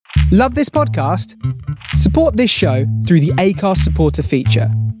Love this podcast? Support this show through the Acast supporter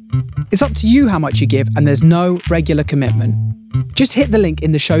feature. It's up to you how much you give, and there's no regular commitment. Just hit the link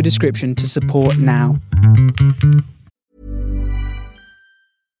in the show description to support now.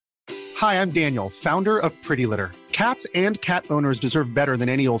 Hi, I'm Daniel, founder of Pretty Litter. Cats and cat owners deserve better than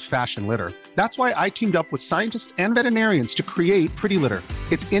any old-fashioned litter. That's why I teamed up with scientists and veterinarians to create Pretty Litter.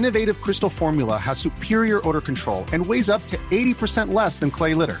 Its innovative crystal formula has superior odor control and weighs up to 80% less than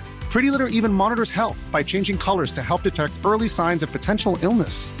clay litter. Pretty Litter even monitors health by changing colors to help detect early signs of potential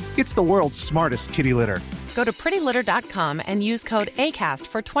illness. It's the world's smartest kitty litter. Go to prettylitter.com and use code ACAST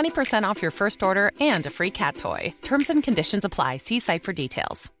for 20% off your first order and a free cat toy. Terms and conditions apply. See site for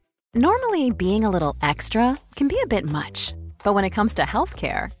details. Normally, being a little extra can be a bit much. But when it comes to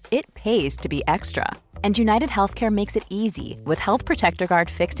healthcare, it pays to be extra. And United Healthcare makes it easy with Health Protector Guard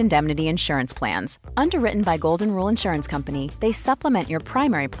fixed indemnity insurance plans. Underwritten by Golden Rule Insurance Company, they supplement your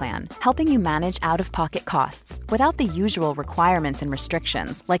primary plan, helping you manage out-of-pocket costs without the usual requirements and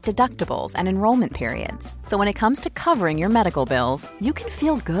restrictions like deductibles and enrollment periods. So when it comes to covering your medical bills, you can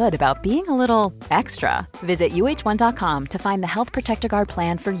feel good about being a little extra. Visit uh1.com to find the Health Protector Guard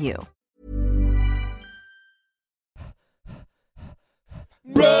plan for you.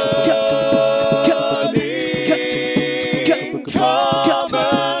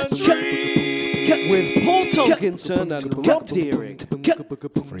 With Paul Tomkinson and Rob Deering.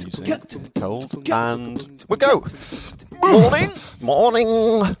 Freezing, cold, and we go.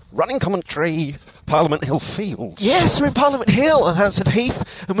 Morning, running commentary, Parliament Hill Fields. Yes, we're in Parliament Hill on Hampstead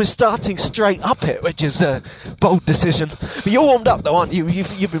Heath, and we're starting straight up it, which is a bold decision. But you're warmed up though, aren't you?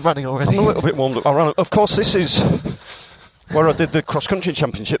 You've been running already. I'm a little bit warmed up. Of course, this is where I did the cross-country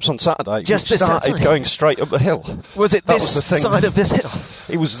championships on Saturday. Just we this started Saturday? going straight up the hill. Was it That this was the thing. side of this hill?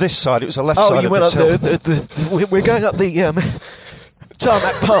 It was this side. It was the left Oh, side you of went this up hill. we're going up the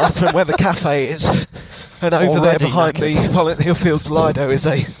tarmac path from where the cafe is, and over there Already behind knackered. the Parliament Hill Fields Lido is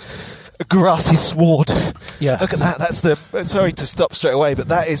a grassy sward. Yeah. Look at that. That's the. Sorry to stop straight away, but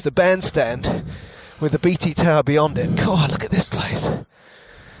that is the bandstand with the BT Tower beyond it. God, look at this place.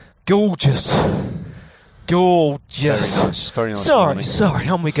 Gorgeous. Gorgeous. Very nice. Sorry,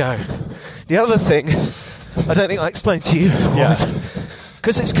 on we go. The other thing, I don't think I explained to you, was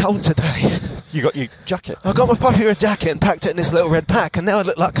because it's cold today. You got your jacket. I got my popular jacket and packed it in this little red pack, and now I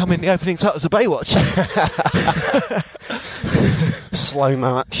look like I'm in the opening titles of Baywatch.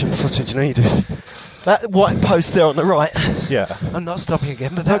 Slow-mo action footage needed. That white post there on the right. Yeah. I'm not stopping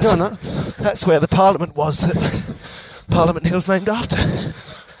again, but No, that's, go on, that. that's where the Parliament was that Parliament Hill's named after.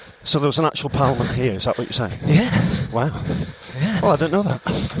 So there was an actual Parliament here, is that what you're saying? Yeah. Wow. Yeah. Well, I didn't know that.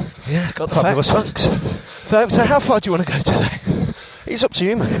 Yeah, got the Fabulous facts. facts. So how far do you want to go today? It's up to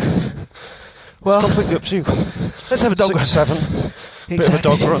you, mate. Well, Completely up to you. let's have a dog 6, run. 7. Bit of a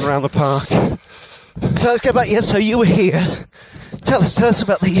dog run around the park. So let's go back. Yeah, so you were here. Tell us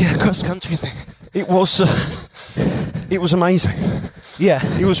about the cross-country thing. It was amazing. Yeah.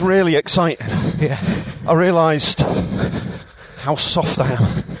 It was really exciting. Yeah. I realised how soft I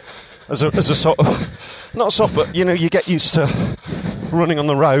am as a sort of, not soft, but you know, you get used to running on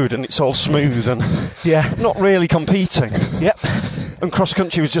the road and it's all smooth and not really competing. Yep. And cross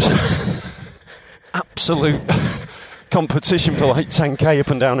country was just absolute competition for like 10k up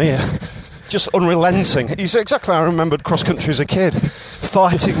and down here. Just unrelenting. It's exactly how I remembered cross country as a kid.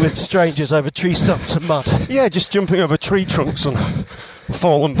 Fighting with strangers over tree stumps and mud. Yeah, just jumping over tree trunks and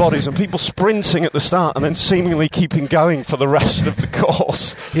fallen bodies and people sprinting at the start and then seemingly keeping going for the rest of the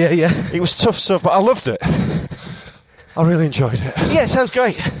course. Yeah. It was tough stuff, but I loved it. I really enjoyed it. Yeah, sounds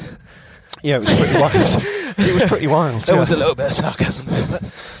great. Yeah, it was pretty wild. It was pretty wild. There was a little bit of sarcasm there, but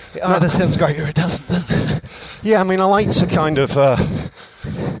it either sounds great or it doesn't it? Yeah, I mean, I like to kind of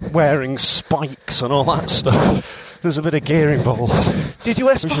wearing spikes and all that stuff. There's a bit of gear involved. Did you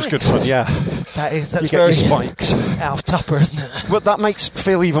wear spikes? Which is good fun, yeah. That's you get very your spikes. out of tupper, isn't it? But that makes it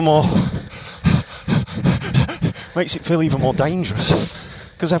feel even more dangerous.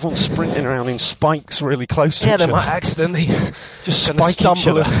 Because everyone's sprinting around in spikes really close to each other. Yeah, they might accidentally just kind of spike each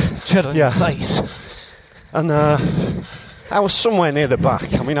stumble other. each other on your face. And I was somewhere near the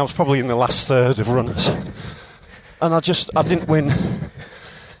back. I mean, I was probably in the last third of runners. And I didn't win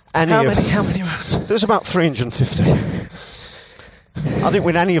How many rounds? There's about 350. I didn't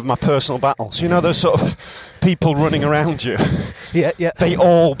win any of my personal battles. You know, those sort of people running around you. Yeah. They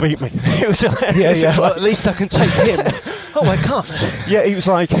all beat me. It was hilarious. Yeah. It was Well, like, at least I can take him. Oh, I can't. yeah, he was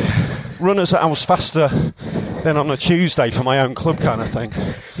like runners that I was faster than on a Tuesday for my own club kind of thing.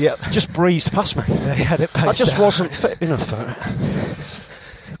 Yep. Just breezed past me. They had it paced I just down. wasn't fit enough for it.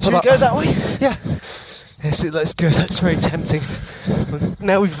 Should we go that way? Yeah. Yes, it looks good. Looks very tempting.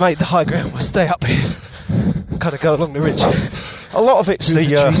 Now we've made the high ground, we'll stay up here. Kind of go along the ridge. A lot of it's the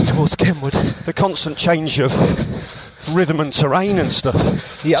trees towards Kenwood. The constant change of rhythm and terrain and stuff.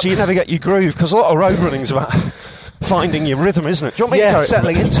 Yep. So you never get your groove, because a lot of road running's about finding your rhythm, isn't it? Do you want me to carry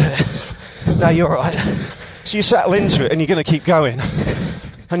settling into it. No, you're right. So you settle into it and you're going to keep going.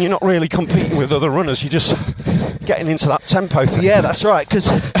 And you're not really competing with other runners, you're just getting into that tempo thing. Yeah, that's right, because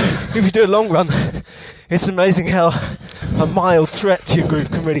if you do a long run, it's amazing how a mild threat to your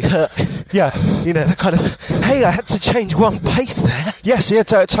groove can really hurt. Yeah. You know, the kind of, hey, I had to change one pace there. Yes, yeah,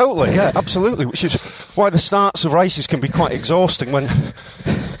 totally, yeah, absolutely. Which is why the starts of races can be quite exhausting when,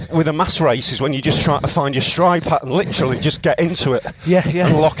 with the mass races, when you just try to find your stride pattern, literally just get into it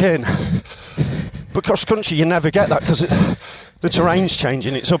and lock in. But cross country, you never get that because the terrain's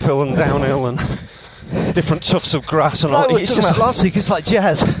changing. It's uphill and downhill and different tufts of grass and all. Like we talked about last week, it's like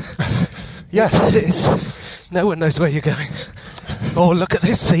jazz. Yes, it is. No one knows where you're going. Oh, look at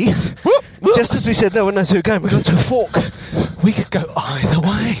this, see? Just as we said no one knows where we're going, we got to a fork. We could go either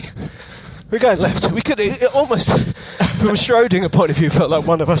way. We're going left. We could almost, from a Schrödinger point of view, felt like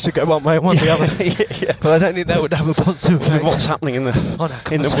one of us should go one way and one the other. Yeah. But I don't think that would have a positive effect. What's happening in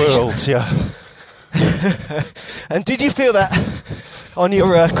the world, yeah. And did you feel that on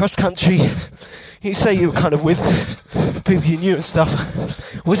your cross-country? You say you were kind of with people you knew and stuff.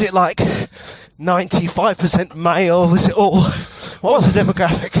 Was it like 95% male? Was it all? What was the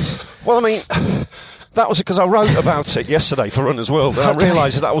demographic? Well, I mean, that was because I wrote about it yesterday for Runner's World, and I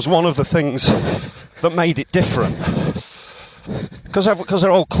realised that was one of the things that made it different. Because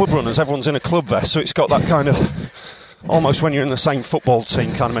they're all club runners, everyone's in a club vest, so it's got that kind of, almost when you're in the same football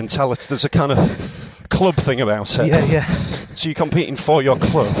team kind of mentality. There's a kind of club thing about it. Yeah. So you're competing for your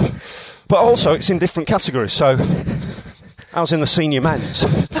club. But also, it's in different categories, so I was in the senior men's.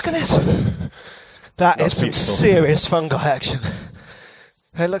 Look at this. That is some serious fungi action.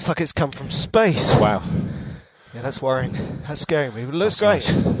 It looks like it's come from space. Wow. Yeah, that's worrying. That's scaring me, but it looks great.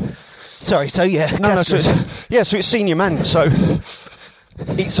 Nice. Sorry, so yeah. No, so it's senior men, so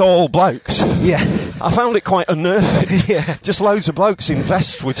it's all blokes. Yeah. I found it quite unnerving. Yeah. Just loads of blokes in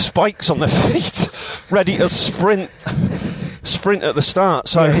vests with spikes on their feet, ready to sprint at the start.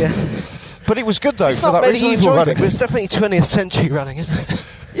 So, yeah. But it was good though. It's for not that reason. medieval running, but it's definitely 20th century running, isn't it?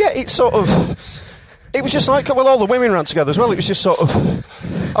 Yeah, it's sort of. It was just like, well, all the women ran together as well. It was just sort of.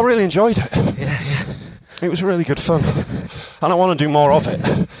 I really enjoyed it. Yeah. It was really good fun, and I want to do more of it.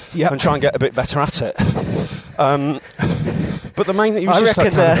 Yep. And try and get a bit better at it. But the main thing was I just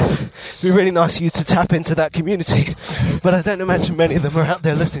reckon it'd be really nice for you to tap into that community, but I don't imagine many of them are out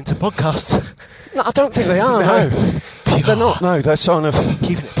there listening to podcasts. No, I don't think they are. No. They're not. No, they're sort of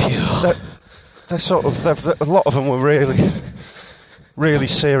keeping it pure. They're sort of. A lot of them were really, really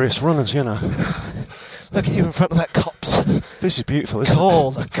serious runners. You know. Look at you in front of that copse. This is beautiful, isn't it?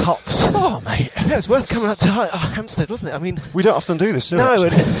 Oh, the copse. Oh, mate. Yeah, it's worth coming up to Hampstead, wasn't it? I mean, we don't often do this, do we? No,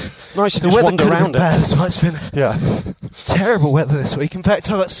 nice to the just weather wander around it. Bad as well. It's been terrible weather this week. In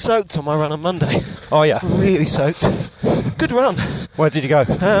fact, I got soaked on my run on Monday. Oh, yeah. Really soaked. Good run. Where did you go?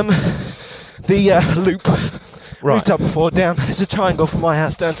 The loop. Right. We've done before. Down. It's a triangle from my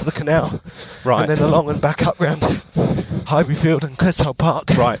house down to the canal. Right. And then along and back up round Highbury Field and Clissold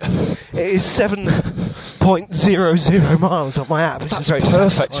Park. Right. It is 7.00 miles on my app, which is very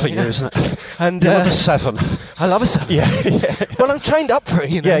perfect for you, isn't it? And you love a 7. I love a 7. Yeah. Well, I'm trained up for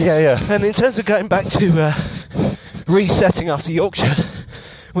it, you know. Yeah. And in terms of going back to resetting after Yorkshire,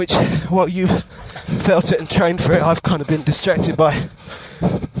 which, while you've felt it and trained for it, I've kind of been distracted by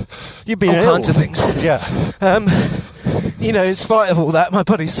You've been all ill. kinds of things. Yeah. You know, in spite of all that, my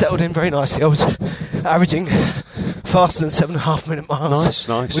body's settled in very nicely. I was averaging faster than 7.5 minute miles.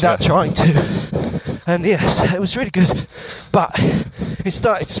 Nice. Without trying to. And yes, it was really good. But it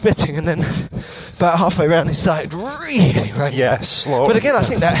started spitting, and then about halfway around it started really raining. Yeah, slow. But again, I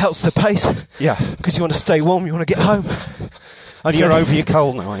think that helps the pace. Yeah. Because you want to stay warm, you want to get home. And you're over your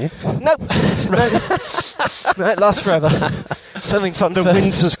cold now, are you? Nope. No, it lasts forever. Something fun The for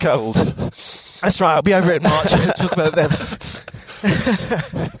winter's cold. That's right, I'll be over it in March. We'll talk about it then.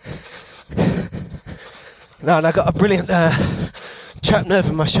 No, and I got a brilliant trapped nerve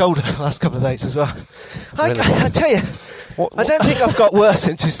in my shoulder the last couple of days as well. Really? I tell you, I don't think I've got worse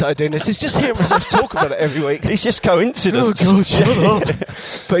since we started doing this. It's just hearing myself talk about it every week. It's just coincidence. Oh, God, shut up.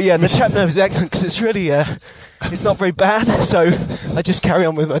 But yeah, the trapped nerve is excellent because it's really... it's not very bad, so I just carry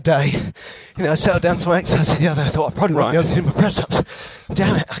on with my day. You know, I settled down to my exercise the other. I thought I probably won't be able to do my press-ups.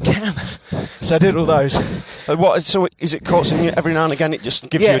 Damn it, I can. So I did all those. So is it causing you every now and again? It just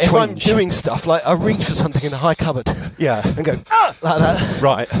gives you a twinge. If I'm doing stuff like I reach for something in the high cupboard, yeah, and go like that.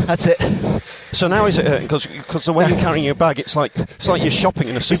 Right, That's it. So now is it hurting? Because the way you're carrying your bag, it's like you're shopping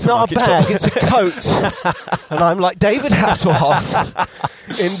in a It's not supermarket. a bag, it's a coat. And I'm like David Hasselhoff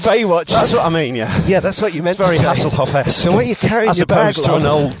in Baywatch. That's what I mean, yeah. Yeah, that's what you meant Very to say. Hasselhoff-esque. So what are you carrying as your bag opposed to like? an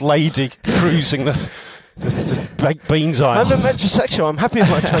old lady cruising the baked beans aisle. I'm a metrosexual. I'm happy with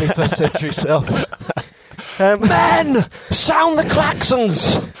my 21st century self. Men, sound the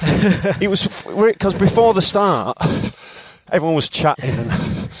klaxons! It was because before the start, everyone was chatting,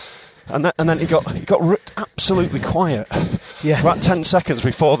 and then it got absolutely quiet. Yeah. About 10 seconds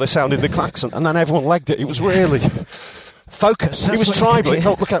before they sounded the klaxon, and then everyone legged it. It was really Focus. it was tribal. It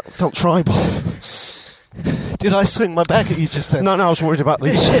felt tribal. Did I swing my bag at you just then? No, I was worried about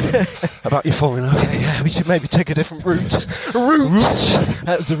this, about you falling over. Yeah, we should maybe take a different route. Route!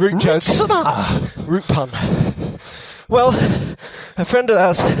 That was a route joke. Route pun. Well, a friend of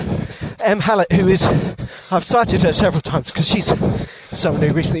ours, Em Hallett, who is... I've cited her several times because she's someone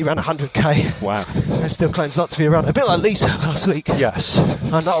who recently ran 100k. Wow. And still claims not to be a runner. A bit like Lisa last week. Yes.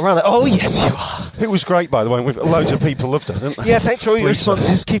 I'm not a runner. Oh, yes, you are. It was great, by the way. Loads of people loved it, didn't they? Yeah, thanks for all your Lisa.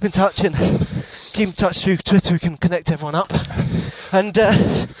 responses. Keep in touch through Twitter. We can connect everyone up. And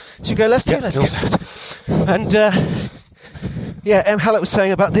should we go left here? Yeah, Let's cool. go left. And Em Hallett was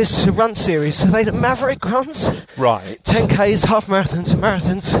saying about this run series. So they Maverick runs, Right. 10Ks, half marathons, and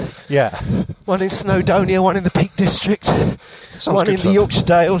marathons. Yeah. One in Snowdonia, one in the Peak District, one good in fun. the Yorkshire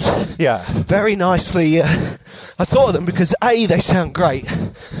Dales. Yeah. Very nicely. I thought of them because A, they sound great,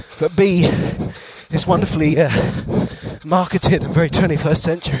 but B, it's wonderfully marketed and very 21st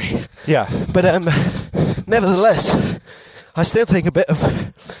century. Yeah. But nevertheless, I still think a bit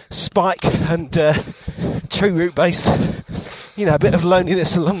of spike and true route based, a bit of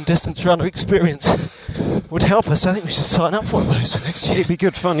loneliness and long distance runner experience would help us. I think we should sign up for one of those for next year. It'd be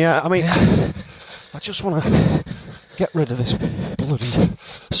good fun, yeah. I mean, I just want to get rid of this bloody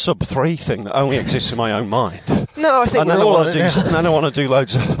sub-3 thing that only exists in my own mind. No, I think And then we're I all want on to it do, now. and then I want to do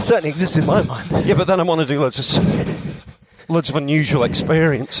loads of. It certainly exists in my mind. Yeah, but then I want to do loads of unusual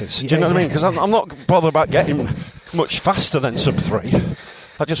experiences. Do you know what I mean? Because I'm not bothered about getting much faster than sub-3.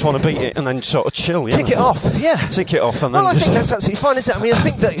 I just want to beat it and then sort of chill. Tick it off, yeah. Tick it off and then Well, I just... think that's absolutely fine, isn't it? I mean, I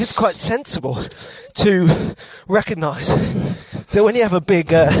think that it's quite sensible to recognise that when you have a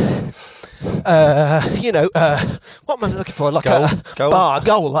big, what am I looking for? Like Goal. a Goal.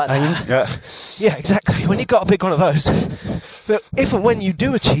 goal like that. Yeah. Yeah, exactly. When you've got a big one of those, that if and when you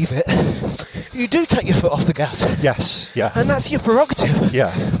do achieve it, you do take your foot off the gas. Yes. Yeah. And that's your prerogative.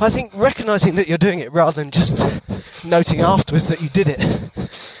 Yeah. I think recognising that you're doing it rather than just noting afterwards that you did it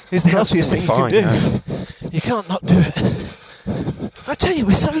is the healthiest thing you fine, can do. You can't not do it. I tell you,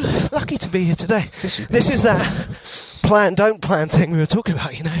 we're so lucky to be here today. This is that plan, don't plan thing we were talking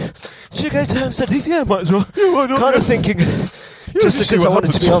about, Should you go to Hampstead? Yeah, might as well. Yeah, why not? Kind of thinking, just just see because I what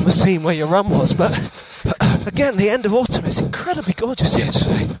wanted to be happens. on the scene where your run was, but again, the end of autumn is incredibly gorgeous here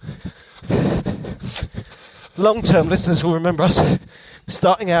today. Long-term listeners will remember us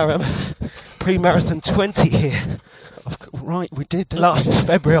starting our pre-marathon 20 here Right, we did. last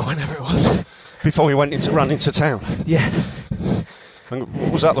February or whenever it was. Before we ran into town. Yeah,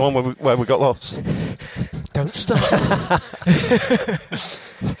 And was that the one where we got lost? don't stop. Nice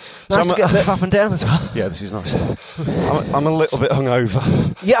I'm to get a bit of up and down as well. Yeah, this is nice. I'm a little bit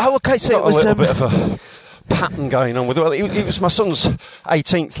hungover. Yeah, oh, okay, so Got it was... a little bit of a pattern going on with it. Well, it was my son's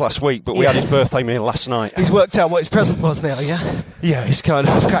 18th last week, but we had his birthday meal last night. He's worked out what his present was now, yeah? Yeah, he's kind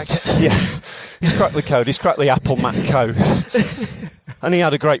of Cracked it. Yeah, he's cracked the code. He's cracked the Apple Mac code. And he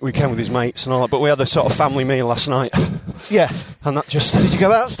had a great weekend with his mates and all that. But we had a sort of family meal last night, Yeah. and that just Did you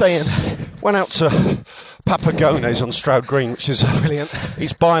go out, stay in? went out to Papagones on Stroud Green, which is Brilliant.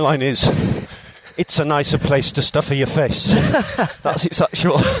 Its byline is, "It's a nicer place to stuff your face." That's its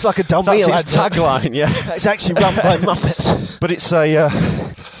actual. It's like a Don That's Meal its advert. tagline. Yeah, It's actually run by Muppets. but it's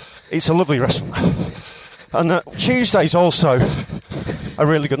a lovely restaurant. And Tuesday's also a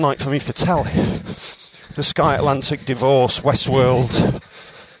really good night for me for telly. The Sky Atlantic, Divorce, Westworld.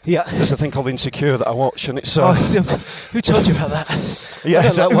 Yeah. There's a thing called Insecure that I watch, and it's Who told you about that? yeah, I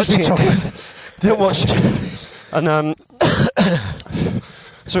don't like it was watching it. Victoria. Don't watch it. And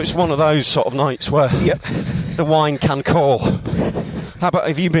so it's one of those sort of nights where Yep. the wine can call. How about,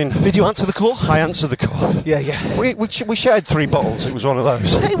 have you been? Did you answer the call? I answered the call. Yeah, yeah. We shared 3 bottles. It was one of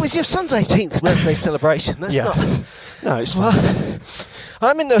those. Hey, it was your son's 18th birthday celebration. That's Yeah. not... No, it's Well, fine.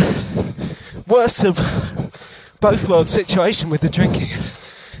 I'm in the worst of both worlds situation with the drinking.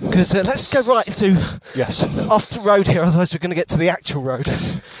 Because let's go right through Yes. off the road here, otherwise we're going to get to the actual road.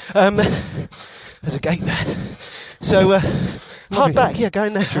 There's a gate there. So, hard back, yeah, go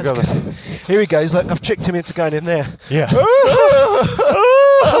in there. Should That's we go good. Here he goes. Look, I've tricked him into going in there. Yeah.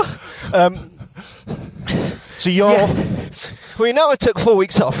 So you're... Yeah. Well, you know I took 4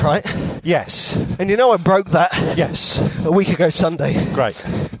 weeks off, right? Yes. And you know I broke that Yes. a week ago Sunday. Great.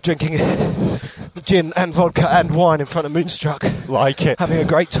 Drinking gin and vodka and wine in front of Moonstruck. Like it. Having a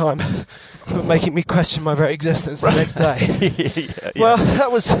great time, but making me question my very existence the next day. Yeah. Well,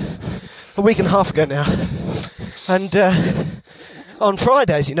 that was a week and a half ago now. And on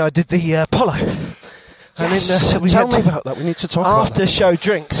Fridays, you know, I did the Apollo. And Yes. we Tell had me about that. We need to talk about after show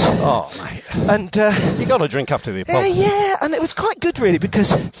drinks. Oh, mate. And You got to drink after the Apollo. yeah, and it was quite good really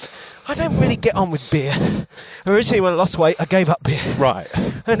because I don't really get on with beer. Originally, when I lost weight, I gave up beer, Right.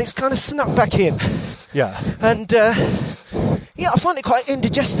 and it's kind of snuck back in. Yeah. And yeah, I find it quite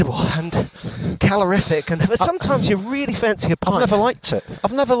indigestible and calorific. And but sometimes you really fancy a pint. I've never liked it.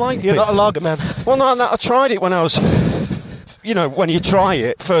 I've never liked You're it. not a lager man. Well, no, I tried it when I was... You know, when you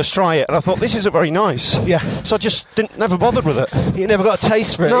first try it, and I thought, this isn't very nice. Yeah. So I just never bothered with it. You never got a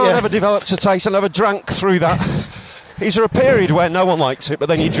taste for it. No, yeah. I never developed a taste. I never drank through that. Is there a period where no one likes it, but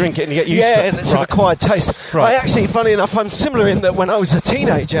then you drink it and you get used to it? Yeah, and it's an acquired taste. Right. I actually, funny enough, I'm similar in that when I was a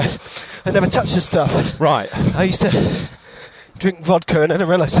teenager, I never touched the stuff. Right. I used to drink vodka and then I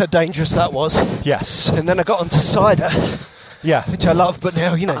realised how dangerous that was. Yes. And then I got onto cider, Yeah. which I love, but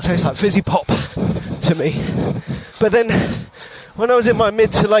now, you know, it tastes like fizzy pop to me. But then, when I was in my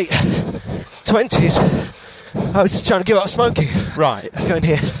mid to late 20s, I was trying to give up smoking. Right. Let's go in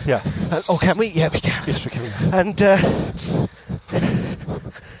here. Yeah. And, oh, can we? Yeah, we can. Yes, we can. And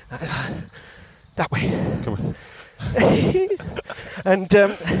that way. Come on. And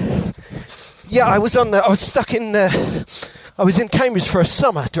yeah, I was stuck in. I was in Cambridge for a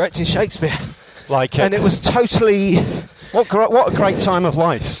summer directing Shakespeare, Like it. and it was totally. What a great time of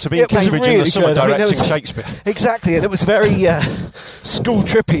life to be in It was Cambridge in really the summer good. I mean, there directing was- Shakespeare. Exactly, and it was very school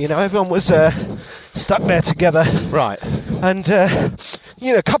trippy. You know, everyone was stuck there together, Right. and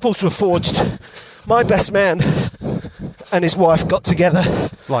you know, couples were forged. My best man and his wife got together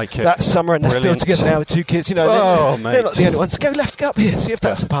Like it. that summer, and they're Brilliant. still together now with 2 kids. You know, Oh, they're mate. not the only ones. Go left, go up here, see if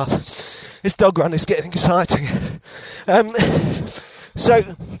that's a path. This dog run is getting exciting. So,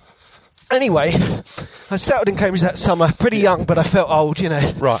 anyway, I settled in Cambridge that summer, pretty young, but I felt old, you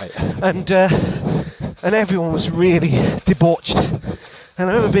know. Right. And everyone was really debauched. And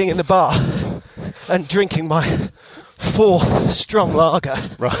I remember being in the bar and drinking my 4th strong lager.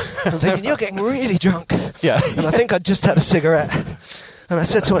 Right. I'm thinking, you're getting really drunk. Yeah. And I think I'd just had a cigarette. And I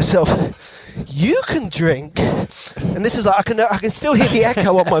said to myself, you can drink. And this is like, I can still hear the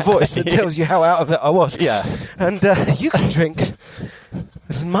echo of my voice that tells you how out of it I was. Yeah. And you can drink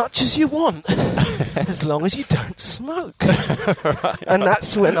as much as you want, as long as you don't smoke. And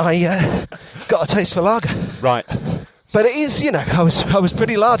that's when I got a taste for lager. Right. But it is, you know, I was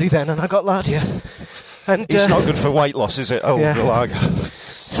pretty lardy then, and I got lardier. And It's not good for weight loss, is it? Oh, yeah. the lager.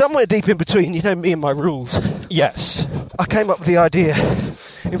 Somewhere deep in between, you know me and my rules, Yes. I came up with the idea.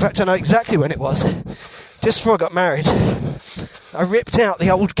 In fact, I know exactly when it was. Just before I got married, I ripped out the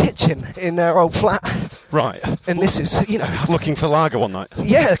old kitchen in our old flat. Right. And this is, you know... Looking for lager one night.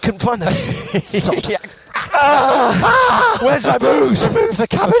 Yeah, I couldn't find that. Salt. Yeah. Where's my booze? Move the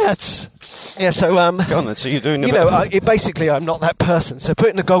cabinets. Yeah, so, Go on then, so you're doing a you bit know, of- basically I'm not that person. So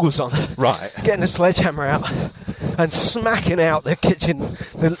putting the goggles on, Right. getting a sledgehammer out and smacking out the kitchen,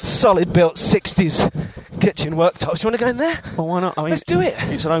 the solid built 60s kitchen worktops. You want to go in there? Well, why not? I mean, Let's do it.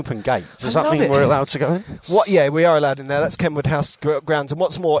 It's an open gate. Does I that love mean it. we're allowed to go in? What? Yeah, we are allowed in there. That's Kenwood House grounds. And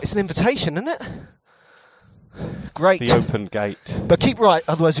what's more, it's an invitation, isn't it? Great. The open gate. But keep right,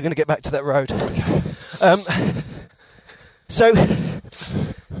 otherwise we're going to get back to that road. So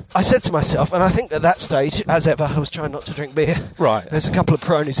I said to myself, and I think at that stage, as ever, I was trying not to drink beer. Right. There's a couple of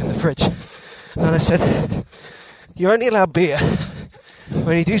Peronis in the fridge. And I said, you're only allowed beer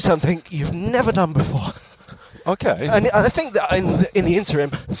when you do something you've never done before. Okay. And I think that in the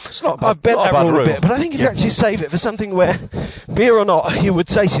interim, It's not a bad- I've bent not a that bad rule a rule. bit. But I think if you actually save it for something where, beer or not, you would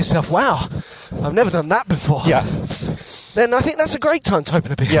say to yourself, wow, I've never done that before. Yeah. Then I think that's a great time to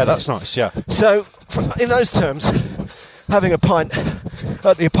open a beer. Yeah, that's nice, yeah. So, in those terms, having a pint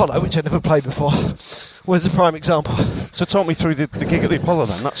at the Apollo, which I'd never played before, was a prime example. So talk me through the gig at the Apollo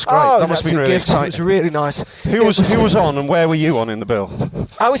then. That's great. Oh, it that was must have been an really absolute gift. It was exciting. really nice. Who was on and where were you on in the bill?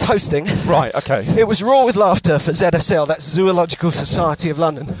 I was hosting. Right, okay. It was Raw with Laughter for ZSL, that's Zoological Society of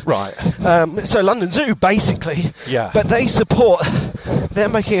London. Right. So London Zoo, basically. Yeah. But they're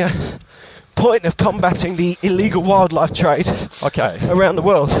making a point of combating the illegal wildlife trade Okay. around the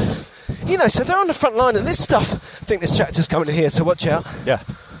world. You know, so they're on the front line of this stuff. I think this tractor's coming in here, so watch out. Yeah.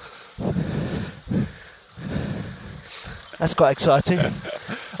 That's quite exciting.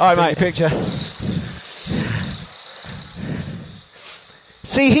 All right, Take mate. your picture.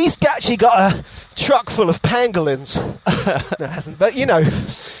 See, he's actually got a truck full of pangolins. No, it hasn't. But you know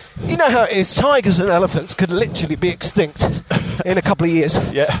how it is. Tigers and elephants could literally be extinct in a couple of years.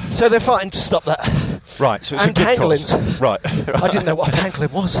 Yeah. So they're fighting to stop that. Right. So it's And a good pangolins. cause. Right. I didn't know what a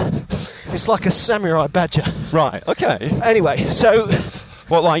pangolin was. It's like a samurai badger. Right. Okay. Anyway, so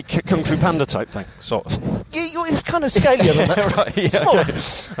What, like Kung Fu Panda type thing, sort of? it's kind of scalier than that. Right. Yeah, Smaller.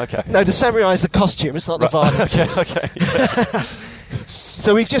 Okay. No, the samurai is the costume. It's not the violence. Okay.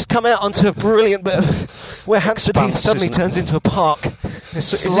 So we've just come out onto a brilliant bit of where Hampstead Heath Expanse, suddenly isn't it? turns into a park.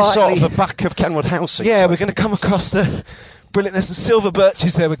 It's Is this sort of the back of Kenwood House? Yeah, we're going to come across the brilliant. There's some silver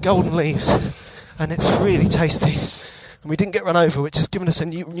birches there with golden leaves, and it's really tasty. And we didn't get run over, which has given us a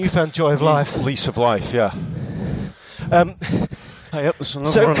newfound joy of life. Lease of life, yeah. Hey, up, there's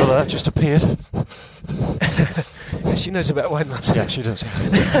another So- runner there, just appeared. Yeah, she knows about wine nuts. Yeah, she does.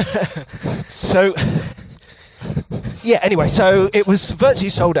 So, yeah. Anyway, so it was virtually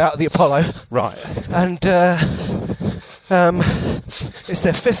sold out at the Apollo, Right. and it's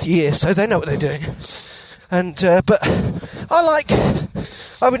their 5th year, so they know what they're doing. And but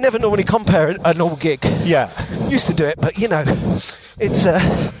I would never normally compare a normal gig. Yeah. Used to do it, but you know, it's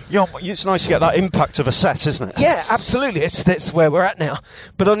It's nice to get that impact of a set, isn't it? yeah, absolutely. That's where we're at now.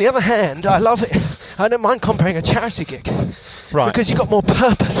 But on the other hand, I love it. I don't mind comparing a charity gig, Right. Because you've got more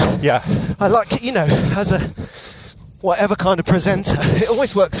purpose. Yeah. I like, as a whatever kind of presenter, it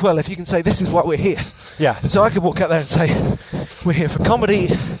always works well if you can say, this is why we're here. Yeah. So I could walk out there and say, we're here for comedy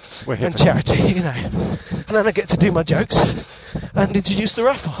We're here and for- charity, And then I get to do my jokes and introduce the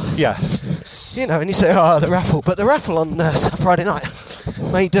raffle. Yeah. And you say, the raffle. But the raffle on Friday night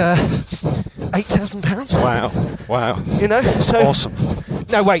made £8,000. Wow. So Awesome.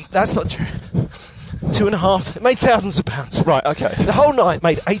 No, wait, that's not true. 2.5. It made thousands of pounds. Right, okay. The whole night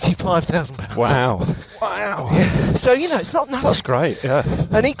made £85,000. Wow. Yeah. So, it's not nothing. That's great, yeah.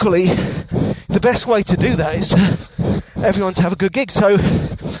 And equally, the best way to do that is everyone to have a good gig. So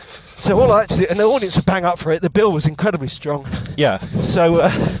all I had to do, and the audience would bang up for it. The bill was incredibly strong. Yeah. So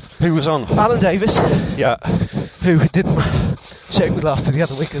Who was on? Alan Davis, Yeah. who did Shake with Laughter the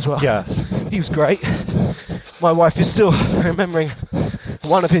other week as well. Yeah. He was great. My wife is still remembering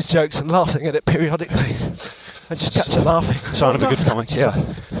one of his jokes and laughing at it periodically. I just catch her laughing. Sign of a good comic, yeah.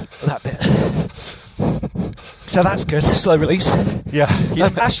 That bit. So that's good. Slow release. Yeah.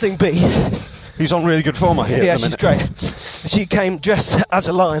 Aisling B. He's on really good form, I hear. Yeah, at the she's minute. great. She came dressed as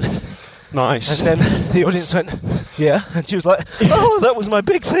a lion, Nice. and then the audience went, "Yeah," and she was like, "Oh, that was my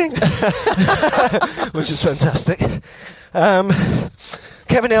big thing," which is fantastic.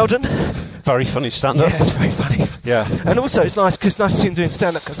 Kevin Eldon. Very funny stand-up. Yeah, it's very funny. Yeah. And also, it's nice to see him doing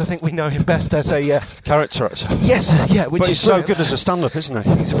stand-up because I think we know him best as a Character actor. yes, yeah. Which But is he's so brilliant. good as a stand-up, isn't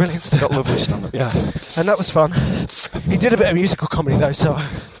he? He's a brilliant Got stand-up. lovely stand-up, yeah. And that was fun. He did a bit of musical comedy though, so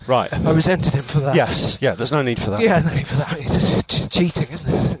Right. I resented him for that. Yes. Yeah, there's no need for that. Yeah, no need for that. It's just cheating, isn't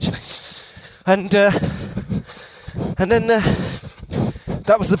it, essentially? And then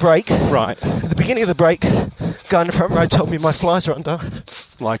that was the break. Right. At the beginning of the break, guy in the front row told me my flies are undone.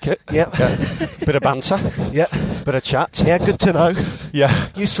 Like it. Yep. Yeah. Bit of banter. Yeah. Bit of chat. Yeah, good to know. Yeah.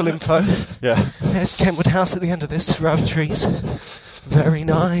 Useful info. Yeah. There's Kenwood House at the end of this row of trees. Very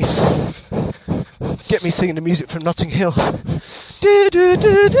nice. Get me singing the music from Notting Hill. Do, do,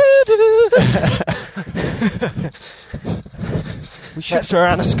 do, do, do. That's where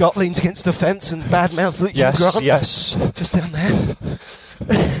Anna Scott leans against the fence and badmouths Richard Yes. Grant. Yes. Just down there.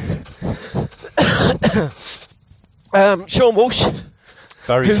 Sean Walsh.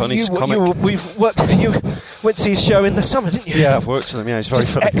 Very who funny comic. You went to see his show in the summer, didn't you? Yeah, I've worked with him. Yeah, he's very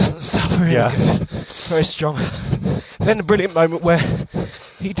Just funny. excellent stuff, really Yeah. good. Very strong. Then a brilliant moment where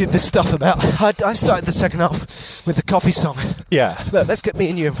he did this stuff about... I started the second half with the coffee song. Yeah. Look, let's get me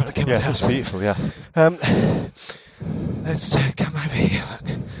and you in front of Kenwood Yeah, House. that's beautiful, yeah. Let's come over here.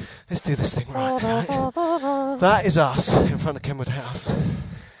 Look. Let's do this thing right. That is us in front of Kenwood House.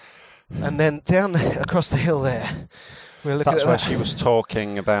 And then down across the hill there, we're looking That's at where that. she was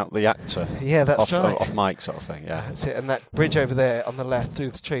talking about the actor. Yeah, that's off, right. Off mic sort of thing, yeah. That's it. And that bridge over there on the left through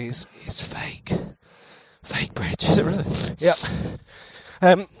the trees is fake. Fake bridge. Is it really? Yep.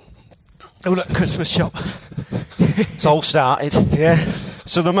 Oh, look, Christmas shop. It's all started. Yeah.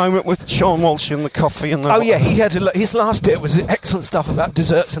 So the moment with Sean Walsh and the coffee and the... Oh, yeah, he had his last bit was excellent stuff about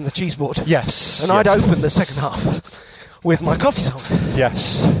desserts and the cheese board. Yes. And I'd opened the second half with my coffee song.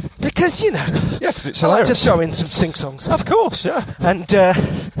 Yes. Because, Yeah, because it's I like to hilarious. throw in some sing-songs. Of course, yeah. And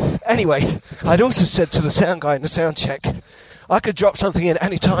anyway, I'd also said to the sound guy in the sound check, I could drop something in at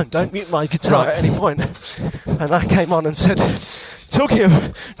any time. Don't mute my guitar Right. at any point. And I came on and said, it's talking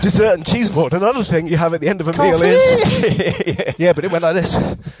of dessert and cheese board, another thing you have at the end of a meal is... Yeah, but it went like this.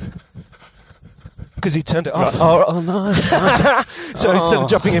 Because he turned it off. Right. Oh, nice. So instead of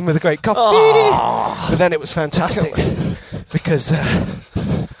jumping in with a great coffee, but then it was fantastic because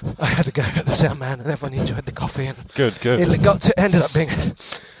I had to go at the sound man and everyone enjoyed the coffee. And Good. it ended up being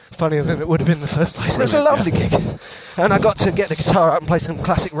funnier than it would have been in the first place. It was a lovely gig. And I got to get the guitar out and play some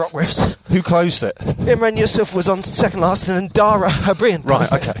classic rock riffs. Who closed it? Imran Yusuf was on second last, and then Dara O'Brien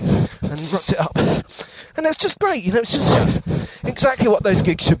closed it and rocked it up. And it's just great, it's just exactly what those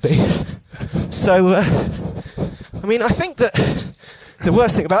gigs should be. So, I mean, I think that the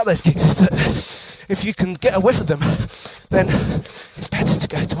worst thing about those gigs is that if you can get a whiff of them, then it's better to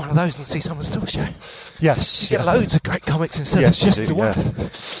go to one of those and see someone's tour show. Yes. You get loads of great comics instead of just the one. Yeah.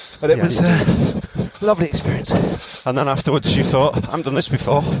 But it was a lovely experience. And then afterwards you thought, I haven't done this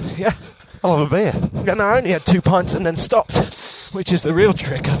before. Yeah. I'll have a beer. And I only had 2 pints and then stopped, which is the real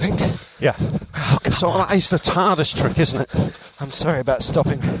trick, I think. Yeah. Oh, So that is the hardest trick, isn't it? I'm sorry about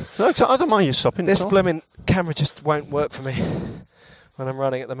stopping. No, I don't mind you stopping. This blooming camera just won't work for me when I'm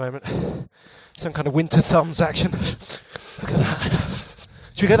running at the moment. Some kind of winter thumbs action. Look at that.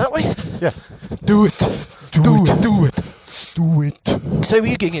 Should we go that way? Yeah. Do it. Do it. Do it. So were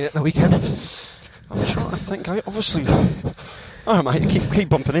you gigging at the weekend? I'm trying to think. Obviously... Oh, mate, keep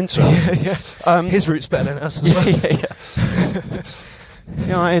bumping into it. Yeah. His route's better than us as well.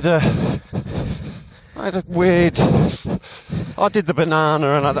 Yeah, I had a weird... I did the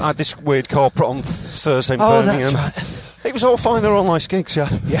banana and I had this weird corporate on Thursday in Birmingham. That's right. It was all fine, they were all nice gigs, yeah.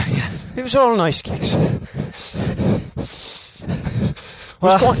 Yeah. It was all nice gigs. It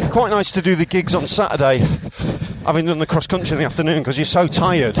was quite nice to do the gigs on Saturday, having done the cross-country in the afternoon, because you're so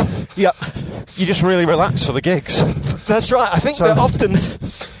tired. Yep. You just really relax for the gigs. That's right. I think that often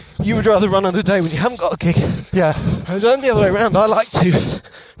you would rather run on the day when you haven't got a gig. Yeah. It's only the other way around. I like to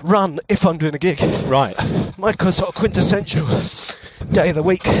run if I'm doing a gig. Right. My sort of quintessential day of the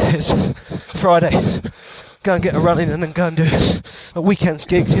week is Friday. Go and get a run in and then go and do a weekend's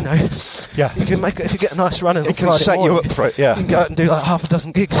gigs, Yeah. You can make it, if you get a nice run in on It can Friday set morning, you up for it, yeah. You can go out and do like half a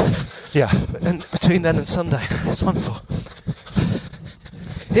dozen gigs. Yeah. And between then and Sunday. It's wonderful.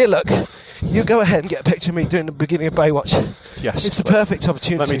 Here, look. You go ahead and get a picture of me doing the beginning of Baywatch. Yes. It's the perfect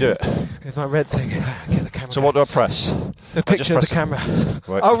opportunity. Let me do it. With my red thing. Get the camera. So what do I press? The picture of the camera.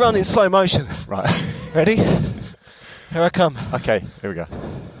 Right. I'll run in slow motion. Right. Ready? Here I come. Okay, here we go.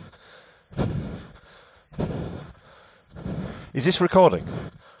 Is this recording?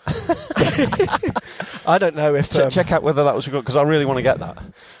 I don't know if... Check out whether that was recorded, because I really want to get that.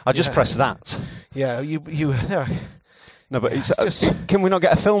 I just pressed that. Yeah, you there. No, but Yeah, it's just... can we not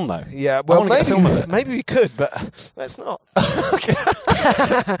get a film, though? Yeah, well, get a film of it. maybe we could, but let's not.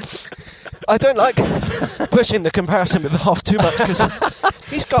 I don't like pushing the comparison with the Hoff too much, because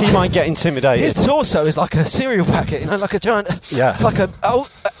he's got... He might get intimidated. His torso is like a cereal packet, like a giant... Yeah. Like an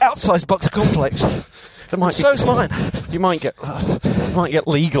outsized box of cornflakes. So's mine. You might get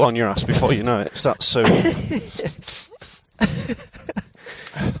legal on your ass before you know it. Start suing.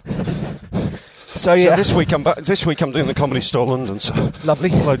 So yeah, this week I'm back. This week I'm doing the Comedy Store London. So lovely,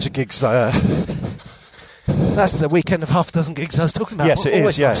 loads of gigs there. That's the weekend of half a dozen gigs I was talking about. Yes, it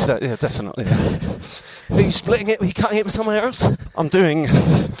is. Nice. Yeah, definitely. Yeah. Are you splitting it? Are you cutting it with somewhere else? I'm doing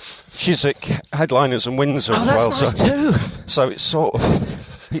Chiswick headliners and Windsor as well. That's nice too. So it's sort of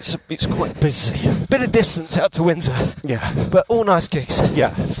it's quite busy. Bit of distance out to Windsor. Yeah, but all nice gigs.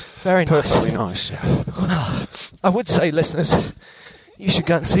 Yeah, very nice. Perfectly nice. Yeah. Well, I would say, listeners, you should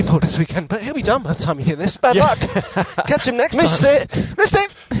go and see Paul this weekend, but he'll be done by the time you hear this. Bad luck. Catch him next time. Missed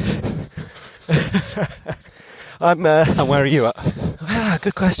it. I'm. And where are you at?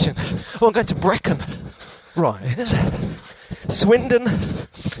 Good question. Oh, I'm going to Brecon. Right. Swindon.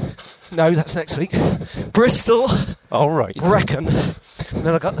 No, that's next week. Bristol. All right. Brecon. And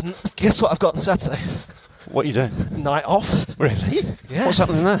then guess what I've got on Saturday? What are you doing? Night off. Really? Yeah. What's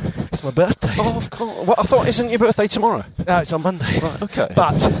happening there? It's my birthday. Oh, of course. Well, I thought, isn't your birthday tomorrow? No, it's on Monday. Right, okay.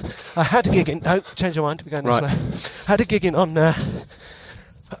 But I had a gig in... No, change your mind. We're going this way. Had a gig in on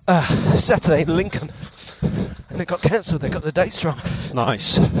Saturday in Lincoln. And it got cancelled. They got the dates wrong.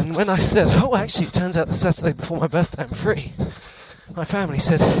 Nice. And when I said, actually, it turns out the Saturday before my birthday I'm free, my family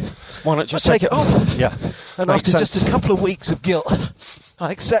said, why not just take it off? Yeah. And Makes after sense. just a couple of weeks of guilt,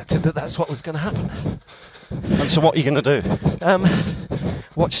 I accepted that that's what was going to happen. And so what are you going to do?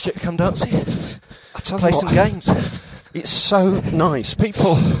 Watch Strictly Come Dancing. Play some games. It's so nice.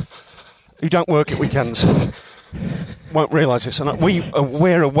 People who don't work at weekends won't realise this. And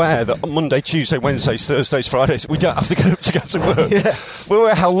we're aware that on Monday, Tuesday, Wednesdays, Thursdays, Fridays, we don't have to get up to go to work. Yeah. We're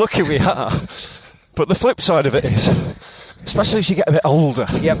aware how lucky we are. But the flip side of it is, Especially as you get a bit older.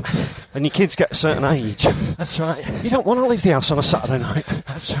 Yep. And your kids get a certain age. That's right. You don't want to leave the house on a Saturday night.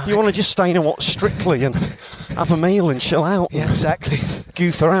 That's right. You want to just stay in and watch Strictly and have a meal and chill out. Yeah, exactly.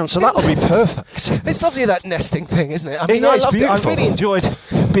 Goof around. So that'll be perfect. It's lovely, that nesting thing, isn't it? I mean, Yeah, I it's loved it. I beautiful. really enjoyed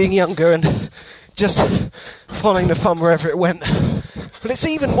being younger and just following the fun wherever it went. But it's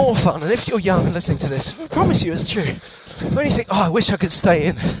even more fun, and if you're young and listening to this, I promise you it's true. When you think, oh, I wish I could stay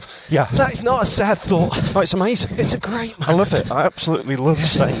in. Yeah. That is not a sad thought. Oh, it's amazing. It's a great moment. I love it. I absolutely love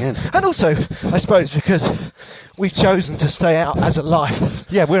staying in. And also, I suppose, because we've chosen to stay out as a life.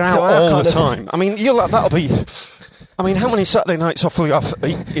 Yeah, we're out So our all kind the of- time. I mean, that'll be... I mean, how many Saturday nights off will you have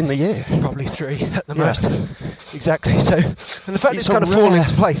in the year? Probably 3 at the Yeah. most. Exactly. So, and the fact It's it's kind a of fallen rare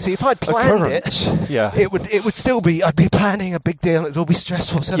into place. See, if I'd planned occurrence. it, Yeah. it would still be. I'd be planning a big deal. It'd all be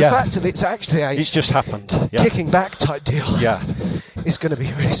stressful. So Yeah. the fact that it's actually a It's just happened. Yeah. kicking back type deal, Yeah. is going to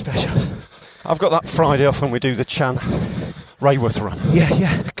be really special. I've got that Friday off when we do the Chan Rayworth run. Yeah,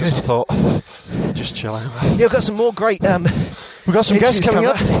 yeah, good. Just thought, just chill out. Yeah, we've got some more great. We've got some guests coming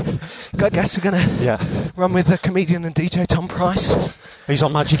up. Got guests. We're going to Yeah. run with the comedian and DJ Tom Price. He's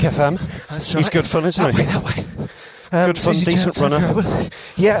on Magic FM. That's right. He's good fun, isn't That he? way, that way. Good fun, Susie decent Chance, runner. Sophie Rayworth.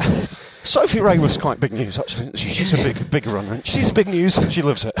 Yeah, Sophie Rayworth's quite big news, actually. Isn't she? She's a big runner. Isn't she? she's big news. She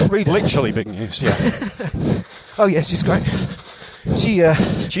loves it. Read it. Literally big news, yeah. Oh yeah, she's great. She,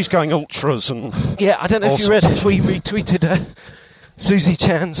 She's going ultras and... yeah, I don't know if you read it. We retweeted Susie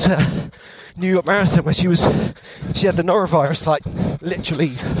Chan's New York Marathon where she had the norovirus like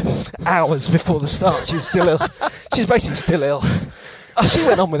literally hours before the start. She was still ill. She's basically still ill. She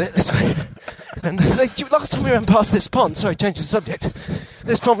went on with it this way. And last time we ran past this pond, sorry, changing the subject,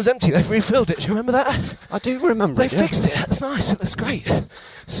 this pond was empty. They've refilled it. Do you remember that? I do remember They it, yeah. fixed it. It's nice. It looks great.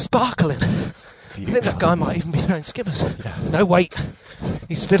 Sparkling. I think that guy might even be throwing skimmers. Yeah. No, wait.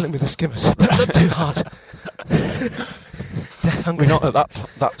 He's fiddling with the skimmers. Don't look too hard. We're not at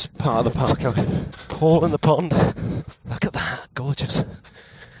that part of the park, are we? Paul in the pond. Look at that. Gorgeous.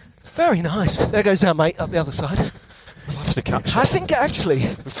 Very nice. There goes our mate up the other side. We'll have to catch I it. think actually,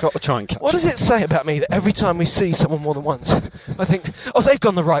 We've got to try and catch what does it say about me that every time we see someone more than once, I think, oh, they've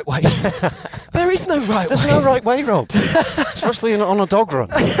gone the right way. There is no right There's way. no right way, Rob. Especially on a dog run.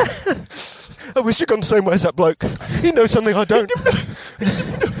 I wish you'd gone the same way as that bloke. He knows something I don't.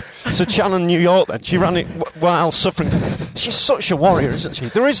 So Shannon, New York, then, she ran it while suffering. She's such a warrior, isn't she?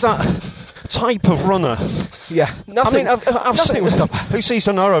 There is that type of runner. Yeah, nothing. I mean, I've nothing seen will stop her. who sees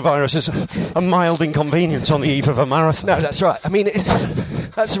the norovirus as a mild inconvenience on the eve of a marathon. No, that's right. I mean,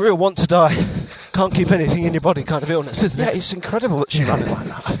 that's a real want to die, can't keep anything in your body kind of illness, isn't Yeah, it? it's incredible that she ran it like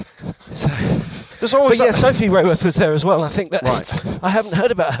that. So, There's always but yeah, that- Sophie Rayworth was there as well. I think that Right. I haven't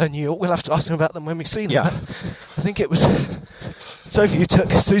heard about her in New York. We'll have to ask them about them when we see them. Yeah. I think it was Sophie who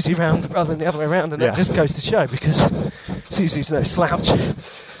took Susie round rather than the other way around, and Yeah. that just goes to show because Susie's no slouch,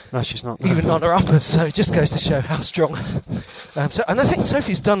 No, she's not. No. even on her uppers. So it just goes to show how strong. And I think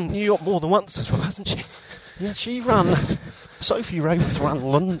Sophie's done New York more than once as well, hasn't she? Yeah, she ran. Sophie Rayworth ran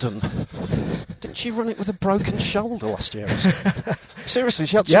London. Didn't she run it with a broken shoulder last year? Seriously,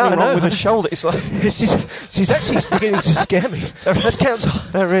 she had Yeah, something I wrong know. with her shoulder. It's like She's actually beginning to scare me. Let's cancel.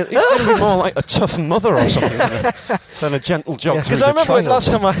 it's going to be more like a tough mother or something than a gentle jog through Because the I remember when trails.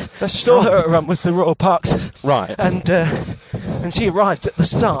 last time I They're saw strong. her at a run was the Royal Parks. Right. And she arrived at the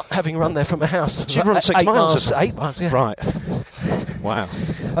start, having run there from her house. She'd run 6 miles or something. 8 miles, yeah. Right. Wow.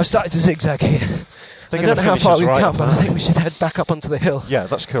 I've started to zigzag here. I gonna don't know how finish far us we've right come, off, but I aren't think we should head back up onto the hill Yeah,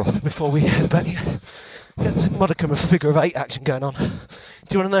 that's cool. before we head back. Get this modicum of figure of 8 action going on. Do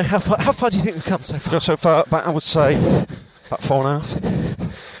you want to know how far do you think we've come so far? Go so far back, I would say about 4.5.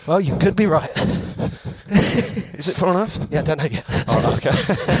 Well, you could be right. Is it 4.5? Yeah, I don't know yet. Oh, okay.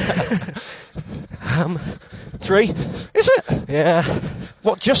 3? Is it? Yeah.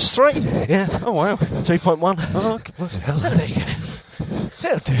 What, just 3? Yeah. Oh, wow. 3.1. Oh, okay. Bloody hell. There you go.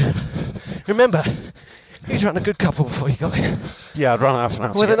 That'll do. Remember, you'd run a good couple before you got here. Yeah, I'd run half an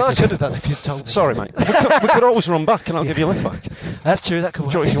hour. Well, to then get I here. could have done it if you'd told me. Sorry, mate. We could always run back and I'll give you a lift back. That's true, that could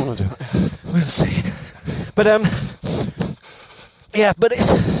work. Joy, if you want to do it. We'll see. But, yeah, but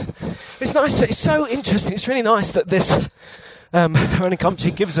it's nice. It's so interesting. It's really nice that this running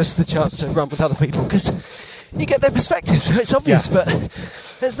competition gives us the chance to run with other people because you get their perspective. It's obvious, Yeah. but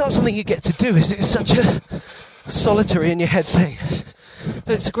it's not something you get to do, is it? It's such a solitary in your head thing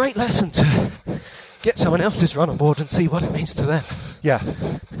that it's a great lesson to get someone else's run on board and see what it means to them. Yeah.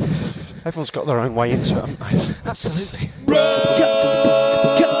 Everyone's got their own way into it, haven't they? Absolutely.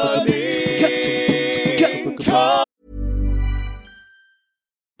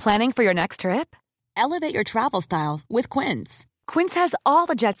 Planning for your next trip? Elevate your travel style with Quince. Quince has all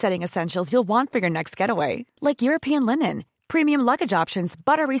the jet-setting essentials you'll want for your next getaway, like European linen, premium luggage options,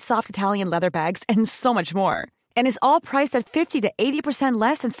 buttery soft Italian leather bags, and so much more. And is all priced at 50 to 80%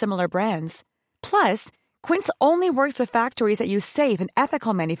 less than similar brands. Plus, Quince only works with factories that use safe and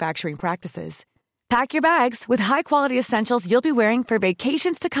ethical manufacturing practices. Pack your bags with high-quality essentials you'll be wearing for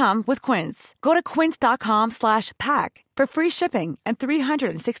vacations to come with Quince. Go to quince.com/pack for free shipping and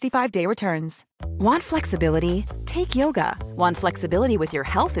 365-day returns. Want flexibility? Take yoga. Want flexibility with your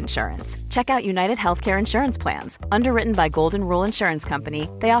health insurance? Check out United Healthcare Insurance Plans. Underwritten by Golden Rule Insurance Company,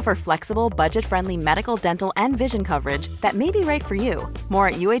 they offer flexible, budget-friendly medical, dental, and vision coverage that may be right for you. More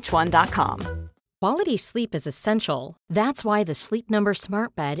at uh1.com. Quality sleep is essential. That's why the Sleep Number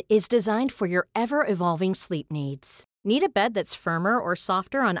Smart Bed is designed for your ever-evolving sleep needs. Need a bed that's firmer or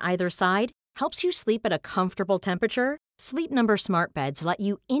softer on either side? Helps you sleep at a comfortable temperature? Sleep Number Smart Beds let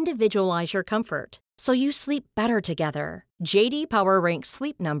you individualize your comfort, so you sleep better together. J.D. Power ranks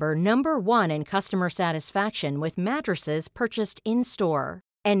Sleep Number number 1 in customer satisfaction with mattresses purchased in-store.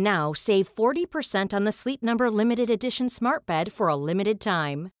 And now, save 40% on the Sleep Number Limited Edition Smart Bed for a limited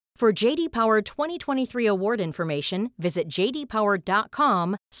time. For J.D. Power 2023 award information, visit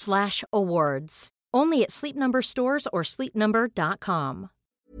jdpower.com/awards. Only at Sleep Number stores or sleepnumber.com.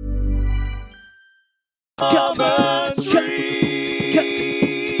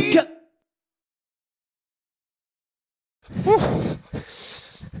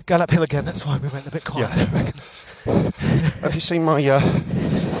 Going uphill again, that's why we went a bit quiet, Yeah. I reckon. Have you seen my...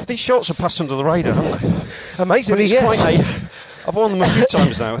 these shorts have passed under the radar, haven't they? Amazingly, But it's yes. quite I've worn them a few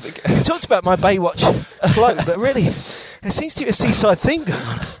times now, I think. We talked about my Baywatch float, but really, there seems to be a seaside thing going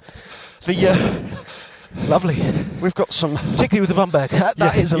on. Lovely. We've got some... Particularly with the bum bag.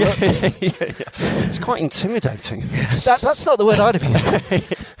 That is a look. It's quite intimidating. That's not the word I'd have used.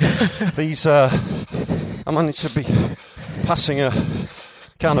 These, I managed to be passing a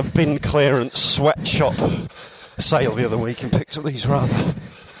kind of bin clearance sweatshop sale the other week and picked up these rather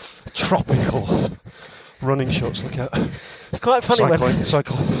tropical running shorts. Look at It's quite funny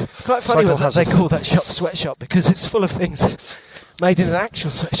cycle. Quite funny that they call that shop sweatshop, because it's full of things made in an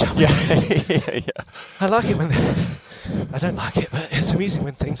actual sweatshop. Yeah. I like it when I don't like it, but it's amusing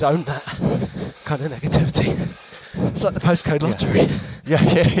when things own that kind of negativity. It's like the postcode lottery. Yeah.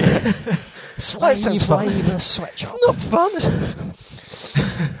 That sounds fun. Flavour sweatshop. It's not fun.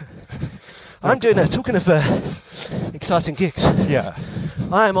 I'm doing talking of exciting gigs. Yeah.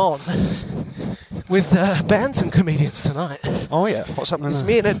 I am on with bands and comedians tonight. Oh yeah. What's happening It's there?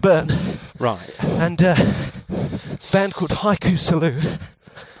 me and Ed Byrne. Right. And a band called Haiku Saloon.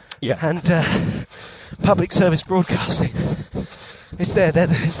 Yeah. And Public Service Broadcasting. It's their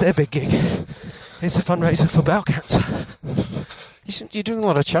big gig. It's a fundraiser for bowel cancer. You're doing a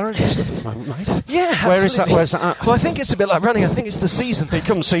lot of charity stuff at the moment, mate. Yeah, absolutely. Where's that at? Well, I think it's a bit like running. I think it's the season. It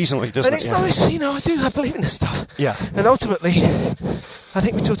comes seasonally, doesn't And it? it's nice, I believe in this stuff. Yeah. And ultimately, I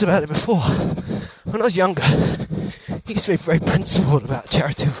think we talked about it before. When I was younger, I used to be very principled about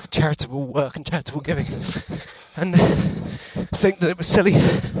charitable work and charitable giving. And think that it was silly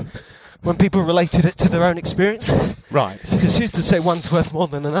when people related it to their own experience. Right. Because who's to say one's worth more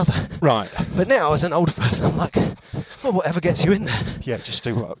than another? Right. But now, as an older person, I'm like, well, whatever gets you in there. Yeah, just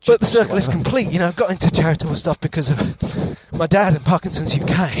do what. But the circle is complete. I've got into charitable stuff because of my dad and Parkinson's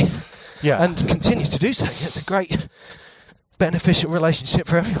UK. Yeah. And continue to do so. It's a great beneficial relationship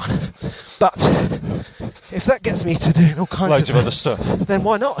for everyone. But if that gets me to doing all kinds loads of other stuff. then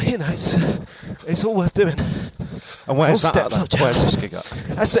why not? It's all worth doing. And where's All that steps at? up. Where's this gig at?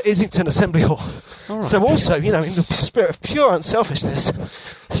 That's at Islington Assembly Hall. All right. So also, in the spirit of pure unselfishness,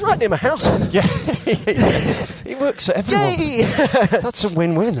 it's right near my house. Yeah. It works for everyone. Yay! That's a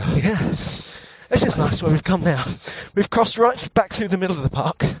win-win. Yeah. This is nice where we've come now. We've crossed right back through the middle of the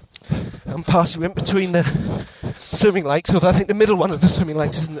park and past, we went between the swimming lakes, although I think the middle one of the swimming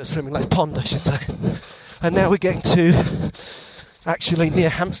lakes isn't a swimming lake, pond I should say. And now we're getting to actually near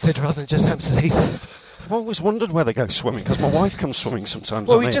Hampstead rather than just Hampstead Heath. I've always wondered where they go swimming, because my wife comes swimming sometimes.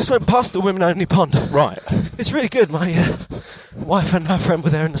 Well, we just went past the women-only pond. Right. It's really good. My wife and her friend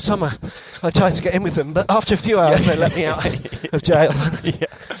were there in the summer. I tried to get in with them, but after a few hours they let me out of jail. Yeah.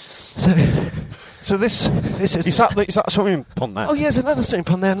 So this is that a swimming pond there? Oh yeah, there's another swimming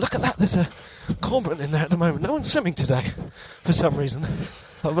pond there. And look at that. There's a cormorant in there at the moment. No one's swimming today, for some reason.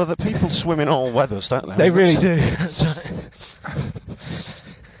 Although the people swim in all weathers, don't they? They really do. That's right.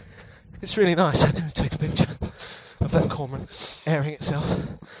 It's really nice. I'm going to take a picture of that cormorant airing itself.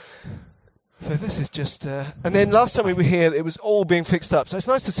 So this is just... and then last time we were here, it was all being fixed up. So it's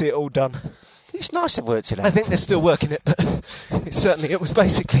nice to see it all done. It's nice to work today. I think they're still working it, but it was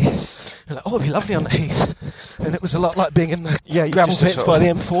basically... like, oh, it'd be lovely on the heath. And it was a lot like being in the gravel pits by the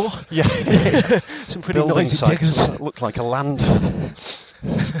M4. Yeah. Some pretty noisy diggers. It looked like a land.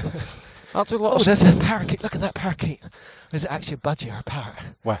 I'll do a lot of... there's a parakeet. Look at that parakeet. Is it actually a budgie or a parrot?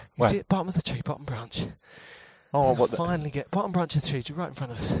 Where? You see it bottom of the tree, bottom branch. Oh, so finally get bottom branch of the tree, right in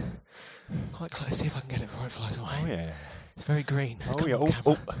front of us. Quite close. See if I can get it before it flies away. Oh yeah. It's very green. Oh yeah.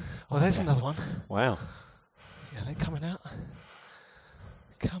 Oh, there's another one. Wow. Yeah, they're coming out.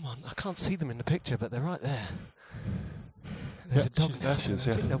 Come on, I can't see them in the picture, but they're right there. There's a dog there. I think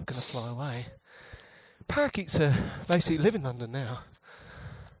they're going to fly away. Parakeets basically live in London now.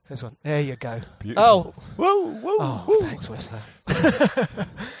 There's one. There you go. Beautiful. Oh. Whoa. Oh, thanks, Whistler.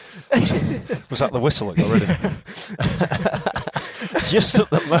 Was that the whistle that got rid of it? Just at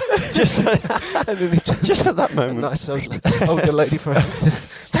that moment. A nice older lady for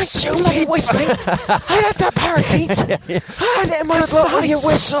thanks, you bloody whistling. I had that parakeet. I had it in my sight. Your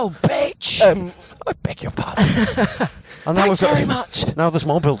whistle, bitch. I beg your pardon. And thanks very much. Now there's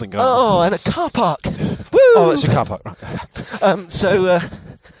more building going on. Oh, and a car park. Woo! Oh, it's a car park. Right.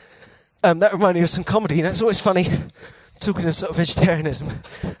 That reminded me of some comedy. You know, it's always funny, talking of sort of vegetarianism.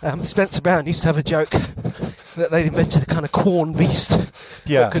 Spencer Brown used to have a joke that they'd invented a kind of corn beast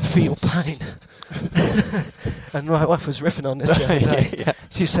that could feel pain. And my wife was riffing on this the other day.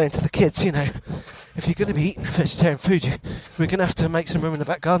 She was saying to the kids, you know, if you're going to be eating vegetarian food, we're going to have to make some room in the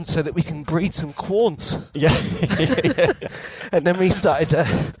back garden so that we can breed some corns. Yeah. And then we started,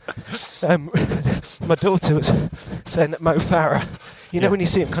 my daughter was saying that Mo Farah, you know, when you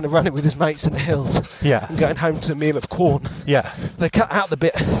see him kind of running with his mates in the hills and going home to a meal of corn, they cut out the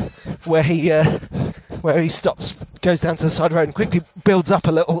bit where he stops, goes down to the side of the road and quickly builds up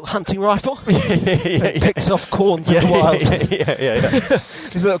a little hunting rifle and picks off corns in the wild.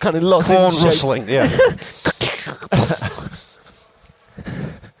 His little kind of lozenge corn rustling,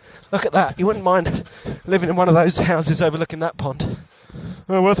 Look at that. You wouldn't mind living in one of those houses overlooking that pond.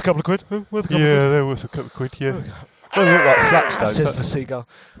 Oh, worth a couple of quid. They're worth a couple of quid, yeah. They look like flagstones. Says the seagull.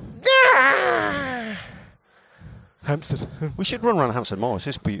 Hampstead. We should run around Hampstead more.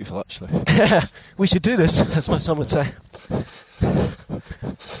 It's beautiful, actually. We should do this, as my son would say.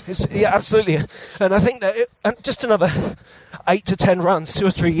 Yeah, absolutely. And I think that just another 8 to 10 runs, 2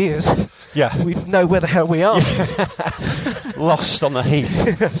 or 3 years, we'd know where the hell we are. Lost on the heath.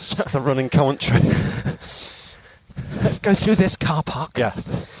 The running commentary. Let's go through this car park. Yeah.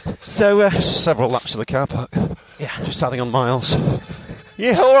 So just several laps of the car park. Yeah. Just adding on miles.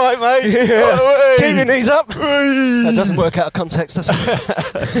 Yeah, all right, mate. Yeah. Keep your knees up. That doesn't work out of context, does it?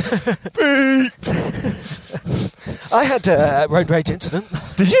 I had a road rage incident.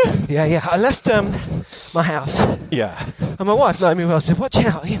 Did you? Yeah. I left my house. Yeah. And my wife, knowing me well, said, watch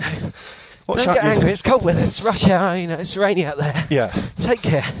out, you know. Don't get angry, it's cold weather, it's rush hour, you know, it's rainy out there. Yeah. Take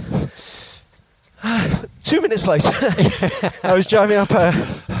care. 2 minutes later, I was driving up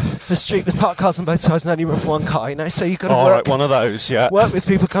the street with parked cars on both sides and only room for one car, you know, so you've got to work. Right, one of those, work with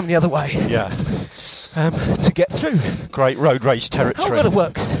people coming the other way. Yeah. To get through. Great road rage territory. We've got to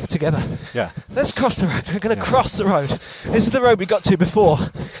work together. Yeah. Let's cross the road. We're going to cross the road. This is the road we got to before,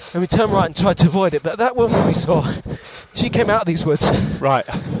 and we turned right and tried to avoid it. But that woman we saw, she came out of these woods. Right.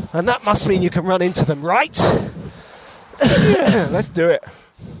 And that must mean you can run into them, right? Let's do it.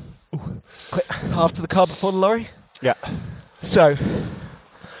 Quick, after the car before the lorry. Yeah. So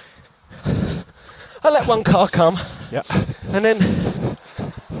I let one car come. Yeah. And then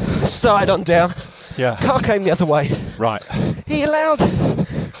started on down. Yeah. Car came the other way. Right. He allowed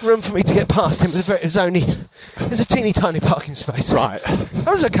room for me to get past him. It was a teeny tiny parking space. Right. I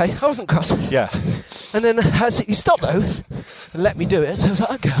was okay. I wasn't cross. Yeah. And then he stopped though and let me do it. So I was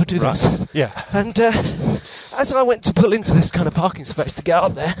like, okay, I'll do this. Yeah. And as I went to pull into this kind of parking space to get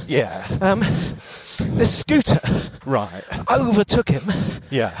up there, this scooter overtook him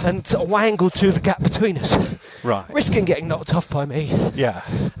and sort of wangled through the gap between us, risking getting knocked off by me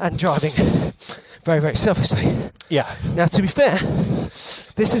and driving very, very selfishly. Yeah. Now, to be fair,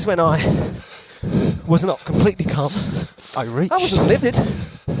 this is when I was not completely calm. I wasn't livid,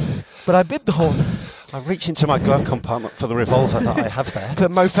 but I bid the horn. I reach into my glove compartment for the revolver that I have there. The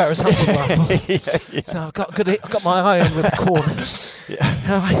Mo Farah's hunting rifle. So I got my eye on with the corn.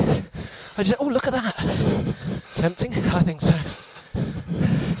 Yeah. I just, look at that. Tempting? I think so.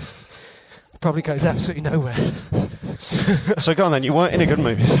 Probably goes absolutely nowhere. So go on then, you weren't in a good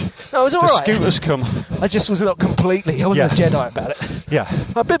mood. No, it was all right. The scooters come. I just was not completely, I wasn't a Jedi about it. Yeah.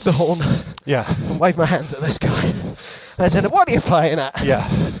 I bid the horn. Yeah. And waved my hands at this guy. And I said, what are you playing at? Yeah.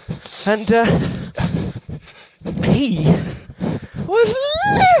 And he was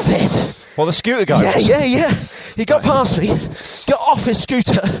livid. Well, the scooter guy. Yeah. He got past me, got off his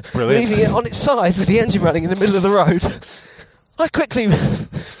scooter, Brilliant. leaving it on its side with the engine running in the middle of the road. I quickly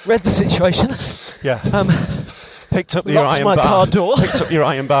read the situation. Yeah. Picked up locked your my iron bar. car door. Picked up your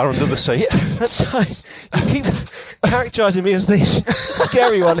iron bar under the seat. That's right. You keep characterising me as the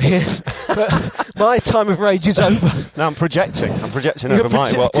scary one here, but my time of rage is over. Now I'm projecting. I'm projecting You're over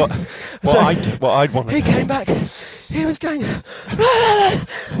mine. What So, I'd want. He came back. He was going.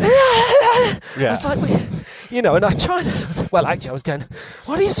 Yeah. It's like and I tried. Well, actually, I was going.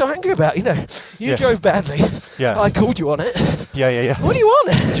 What are you so angry about? You Yeah. drove badly. Yeah. I called you on it. Yeah. What do you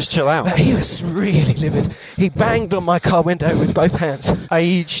want? Just chill out. But he was really livid. He banged on my car window with both hands.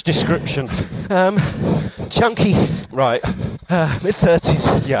 Age description. Chunky, Right.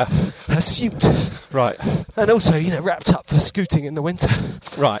 mid-30s, Yeah. a suit, Right. and also, wrapped up for scooting in the winter.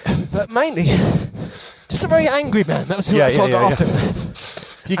 Right. But mainly, just a very angry man. That's what I got off him.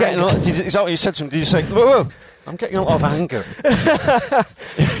 You getting a lot? Is that what you said to him? Did you say, whoa, I'm getting a lot of anger? I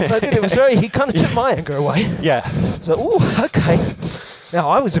did. It was he kind of took my anger away. Yeah. So, okay. Now,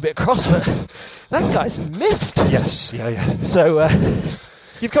 I was a bit cross, but that guy's miffed. Yes. Yeah. So,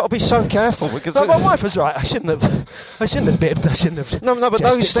 You've got to be so careful because. but my wife was right. I shouldn't have bibbed. I shouldn't have. No, but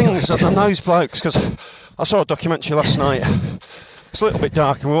those things gesticulated. and those blokes, because I saw a documentary last night. It's a little bit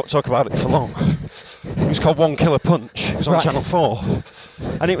dark and we won't talk about it for long. It was called One Killer Punch. It was on Right. Channel 4.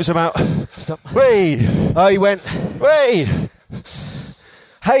 And it was about... Stop. Wait! Oh, he went. Wait!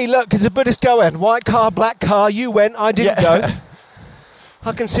 Hey, look, there's a Buddhist going. White car, black car. You went. I didn't go.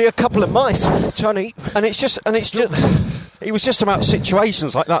 I can see a couple of mice trying to eat. And it's just... It was just about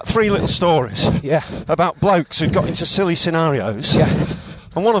situations like that. 3 little stories. Yeah. About blokes who'd got into silly scenarios. Yeah.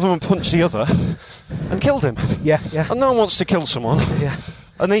 And one of them punched the other and killed him. Yeah. And no one wants to kill someone. Yeah.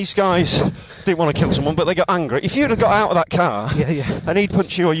 And these guys didn't want to kill someone, but they got angry. If you'd have got out of that car and he'd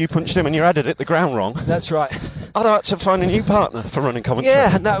punched you or you punched him and your head had hit the ground wrong, That's right. I'd have had to find a new partner for running commentary.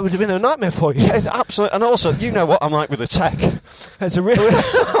 Yeah, and that would have been a nightmare for you. Yeah, absolutely. And also, you know what I'm like with the tech. It's a real.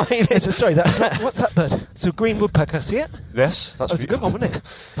 Sorry, what's that bird? It's a green woodpecker. See it? Yes, that's That's a good beautiful. one, wasn't it?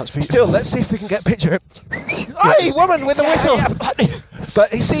 That's beautiful. Still, let's see if we can get a picture of it. Hey, woman with the whistle!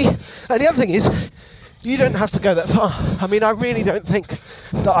 But you see, and the other thing is, you don't have to go that far. I mean, I really don't think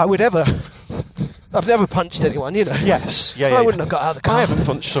that I would ever... I've never punched anyone, Yes, yeah. I wouldn't have got out of the car. I haven't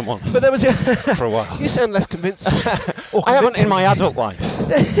punched someone But there was for a while. You sound less convinced. I haven't in my adult life.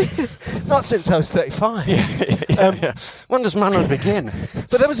 Not since I was 35. Yeah. When does manhood begin?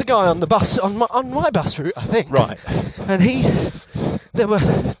 But there was a guy on the bus, on my bus route, I think. Right. And there were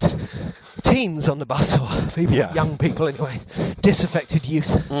teens on the bus, or people, young people anyway, disaffected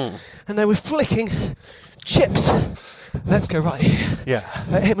youth. And they were flicking chips. Let's go right here. Yeah.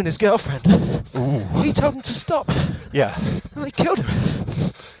 At him and his girlfriend. Ooh. He told them to stop. Yeah. And they killed him.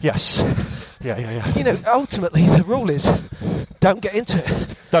 Yes. Yeah. Ultimately, the rule is don't get into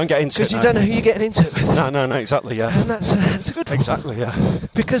it. Don't get into it. Because you don't know who you're getting into it with. No, exactly, yeah. And that's a good one. Exactly, yeah.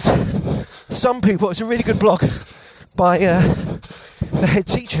 Because some people, it's a really good blog by the head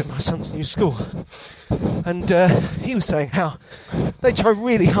teacher at my son's new school. And he was saying how they try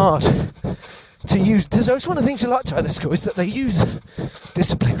really hard to use... So it's one of the things you like about the school is that they use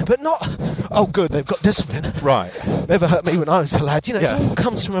discipline, but not, oh good, they've got discipline. Right. Never hurt me when I was a lad. It all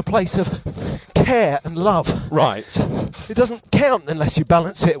comes from a place of care and love. Right. It doesn't count unless you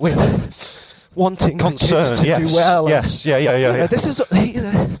balance it with wanting concern, the kids to yes. do well. Yes, yeah. This is,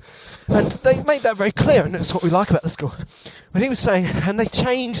 and they made that very clear, and that's what we like about the school. When he was saying, and they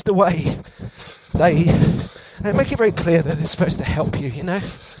changed the way they make it very clear that it's supposed to help you,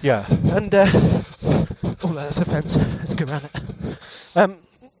 Yeah. And oh, that's a fence. Let's go around it.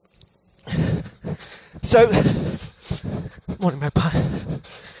 So, morning, magpie.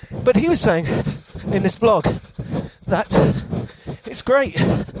 But he was saying in this blog that it's great,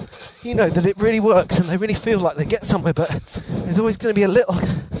 that it really works and they really feel like they get somewhere, but there's always going to be a little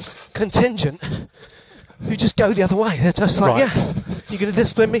contingent who just go the other way. They're just like, yeah, you're going to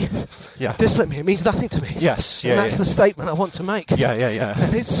discipline me? Yeah. Discipline me. It means nothing to me. Yes, yeah. And that's the statement I want to make. Yeah.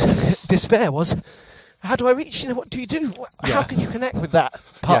 And his despair was, how do I reach? What do you do? How can you connect with that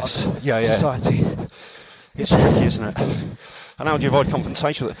part of society? It's tricky, isn't it? And how do you avoid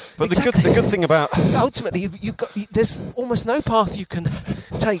confrontation with it? But Exactly. the good thing about... Ultimately, there's almost no path you can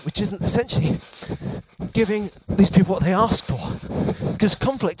take which isn't essentially giving these people what they ask for. Because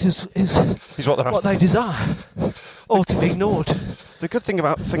conflict is what they desire, or to be ignored. The good thing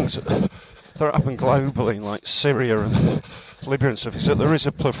about things that happen globally, like Syria and Libya and stuff, is that there is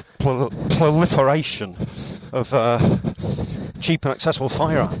a proliferation cheap and accessible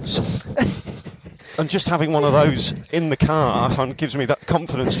firearms. And just having one of those in the car, I find, gives me that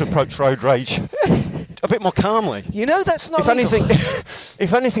confidence to approach road rage a bit more calmly. You know, that's not If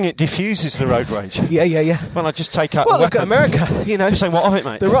anything, it diffuses the road rage. Yeah. When I just take out Well, the look at weapon. America, you know. Just say, what of it,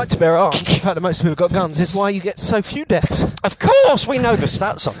 mate? The right to bear arms, the fact that most people have got guns, is why you get so few deaths. Of course, we know the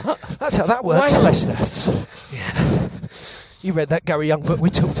stats on that. That's how that works. Way less deaths. Yeah. You read that Gary Young book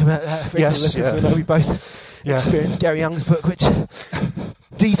we talked about. Yes, yeah. We know we both experienced Gary Young's book, which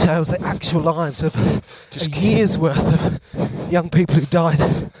details the actual lives of a year's worth of young people who died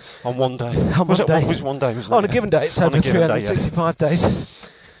on one day. On one day. What was one day? On a given day. It's over 365 days.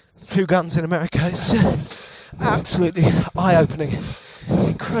 Few guns in America. It's absolutely eye-opening,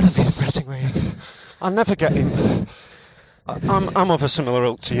 incredibly depressing reading. I never get in. I'm of a similar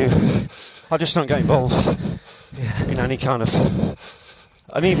ilk to you. I just don't get involved in any kind of...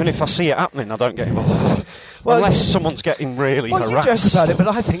 And even if I see it happening, I don't get involved. Well, unless someone's getting really harassed. You joke about it, but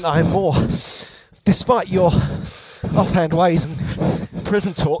I think I'm more... Despite your offhand ways and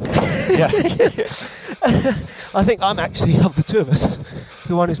prison talk, I think I'm actually, of the two of us,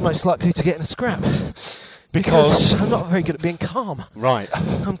 the one who's most likely to get in a scrap. Because I'm not very good at being calm. Right.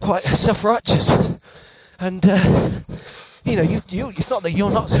 I'm quite self-righteous. And... you know, it's not that you're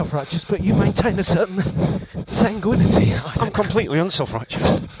not self-righteous, but you maintain a certain sanguinity. I'm completely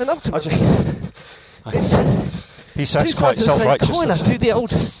unself-righteous. And ultimately, he sounds quite self-righteous.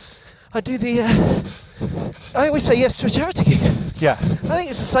 I always say yes to a charity gig. Yeah. I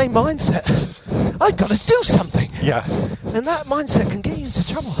think it's the same mindset. I've got to do something. Yeah. And that mindset can get you into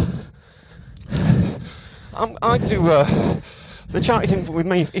trouble. I do... the charity thing with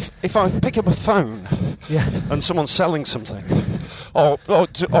me, if I pick up a phone and someone's selling something, or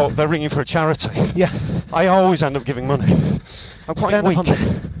they're ringing for a charity, I always end up giving money. I'm quite weak.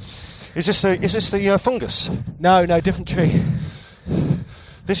 Is this the fungus? No, different tree.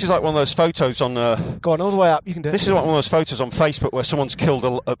 This is like one of those photos on... Go on, all the way up, you can do it. This is like one of those photos on Facebook where someone's killed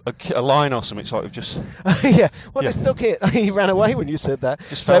a lion or something, so I've just... Yeah, well, let's look at it. He ran away when you said that.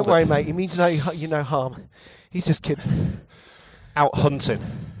 Just Don't worry, mate, he means no harm. He's just kidding. Out hunting.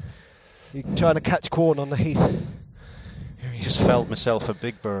 You're trying to catch corn on the heath. Just felled myself a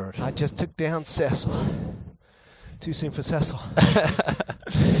big bird. I just took down Cecil. Too soon for Cecil.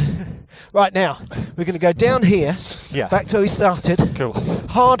 Right, now, we're going to go down here, back to where we started. Cool.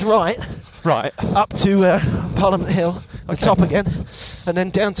 Hard right. Right. Up to Parliament Hill, the top again, and then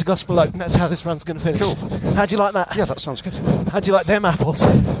down to Gospel Oak, and that's how this run's going to finish. Cool. How'd you like that? Yeah, that sounds good. How'd you like them apples?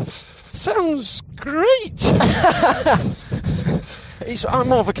 Sounds great. I'm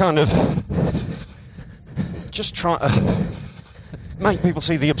more of a kind of... just try to make people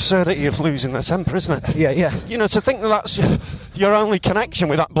see the absurdity of losing their temper, isn't it? Yeah. You know, to think that that's your only connection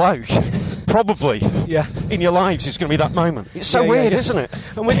with that bloke, probably, in your lives is going to be that moment. It's so weird, isn't it?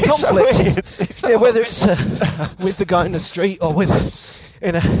 And with conflict, whether it's with the guy in the street or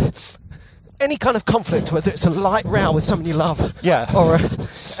any kind of conflict, whether it's a light row with someone you love, or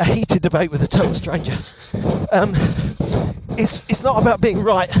a heated debate with a total stranger, it's not about being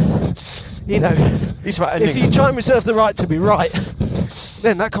right. You know, it's about ending. If you try and reserve the right to be right,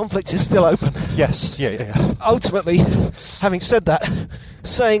 then that conflict is still open. Yes, yeah. Ultimately, having said that,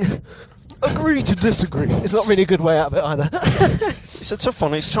 saying agree to disagree is not really a good way out of it either. It's a tough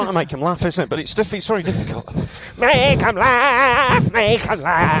one. It's trying to make them laugh, isn't it? But it's very difficult. Make them laugh.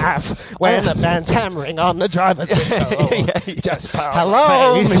 When the band's hammering on the driver's window. Just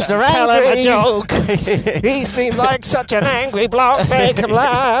hello, Mr. Angry. Tell him a joke. He seems like such an angry bloke. Make him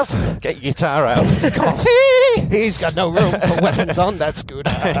laugh. Get your guitar out. Coffee. He's got no room for weapons on that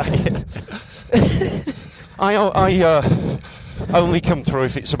scooter. I only come through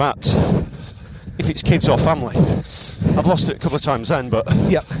if it's kids or family. I've lost it a couple of times then, but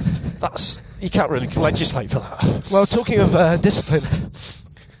you can't really legislate for that. Well, talking of discipline,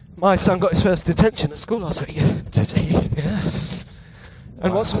 my son got his first detention at school last week. Did he? Yeah.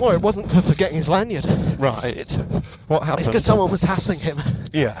 And what's more, it wasn't for forgetting his lanyard. Right. What happened? It's because someone was hassling him.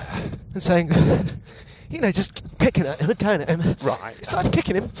 Yeah. And saying, just picking at him and going at him. Right. Started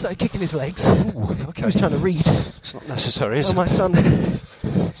kicking his legs. Ooh, okay. He was trying to read. It's not necessary, is it? My son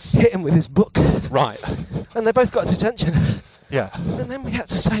hit him with his book. Right. And they both got detention. Yeah. And then we had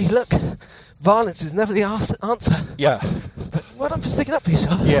to say, look, violence is never the answer. Yeah. But well done for sticking up for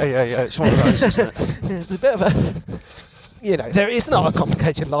yourself. Yeah. It's one of those, isn't it? It's a bit of a... it's not a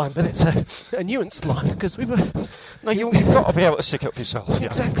complicated line, but it's a nuanced line, because we were... No, you've got to be able to stick up for yourself. Yeah.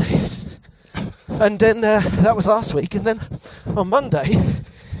 Exactly. And then that was last week, and then on Monday,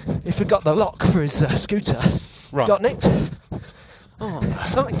 he forgot the lock for his scooter. Right. Got nicked. Oh,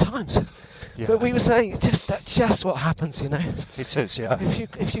 exciting times. Yeah. But we were saying that's just what happens, you know. It is, yeah.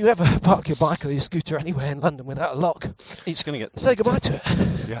 If you ever park your bike or your scooter anywhere in London without a lock, It's going to get... say goodbye to it.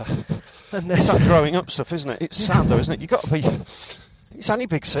 Yeah. And It's that growing up stuff, isn't it? It's sad, though, isn't it? You've got to be... It's any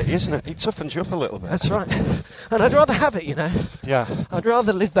big city, isn't it? It toughens you up a little bit. That's right. And I'd rather have it, you know. Yeah. I'd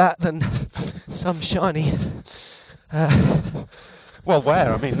rather live that than some shiny... Well,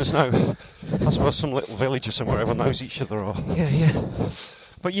 where? I mean, there's no... I suppose some little village or somewhere everyone knows each other, or... Yeah.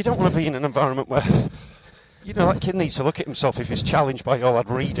 But you don't want to be in an environment where... You know, that kid needs to look at himself if he's challenged by your lad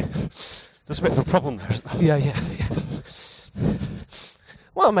reading. There's a bit of a problem there, isn't there? Yeah.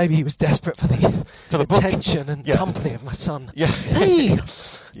 Well, maybe he was desperate for the book. attention and company of my son. Yeah. Hey,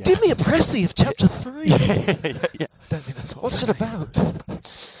 do the Oppressi of chapter 3. Yeah. Don't think that's What's it about?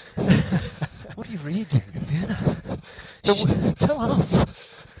 What are you reading? Yeah. Tell us.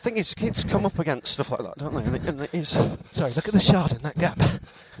 The thing is, kids come up against stuff like that, don't they? And it is... Sorry, look at the shard in that gap.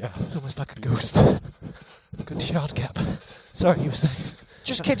 Yeah. It's almost like a ghost. Good shard gap. Sorry, you were saying.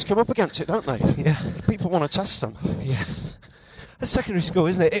 Just kids come up against it, don't they? Yeah. People want to test them. Yeah. That's secondary school,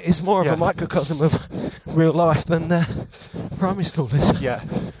 isn't it? It's more of Yeah. a microcosm of real life than primary school is. Yeah.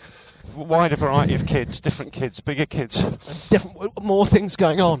 Wider variety of kids, different kids, bigger kids. Different, more things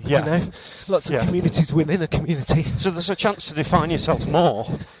going on, Yeah. you know? Lots of communities within a community. So there's a chance to define yourself more,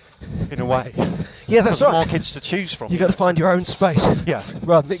 in a way. Yeah, that's There's right. more kids to choose from. You've got to find your own space. Yeah.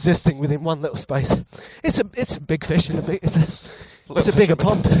 Rather than existing within one little space. It's a big fish in a big... It's a Little bigger fish,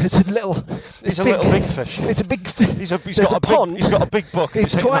 pond. It's a little... He's a little big fish. It's a big fish. He's There's got a pond. He's got a big book.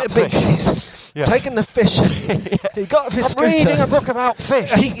 It's He's quite a hitting big... that fish. He's taken the fish. He got off his I'm scooter. reading a book about fish.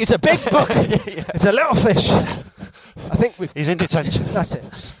 It's a big book. It's a little fish. I think we've... He's in detention. That's it.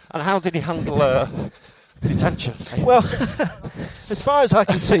 And how did he handle detention? Well, as far as I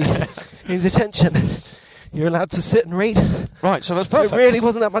can see, in detention, you're allowed to sit and read. Right, so that's So perfect. it really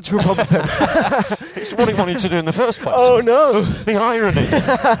wasn't that much of a problem for him. It's what he wanted to do in the first place. Oh no! The irony.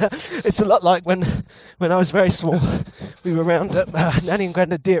 It's a lot like when I was very small, we were round at Nanny and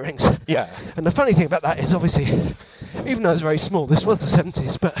Grandad Deering's. Yeah. And the funny thing about that is, obviously, even though I was very small, this was the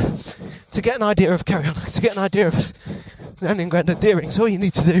 70s, but to get an idea of Nanny and Grandad Deering's, all you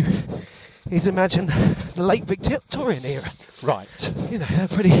need to do is imagine the late Victorian era. Right. You know, they're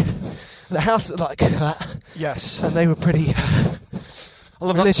pretty... The house looked like that. Yes. And they were pretty I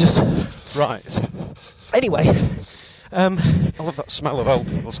love religious. that. Right. Anyway, I love that smell of old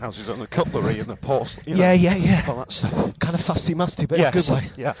people's houses and the cutlery and the porcelain. You know, yeah. all that stuff. Kind of fusty-musty, but Yes. in a good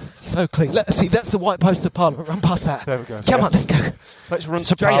way. Yeah. So clean. Let's see, that's the White Post of Parliament. Run past that. There we go. Come Yeah. on, let's go. Let's run to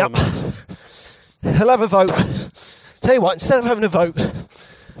Straight up. Parliament. He'll have a vote. Tell you what, instead of having a vote,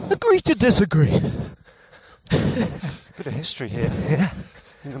 agree to disagree. Bit of history here. Yeah.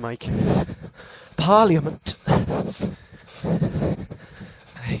 In the making. Parliament. There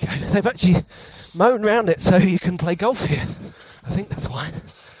you go. They've actually mown round it so you can play golf here. I think that's why.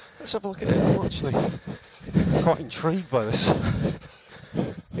 Let's have a look at it. I'm actually quite intrigued by this.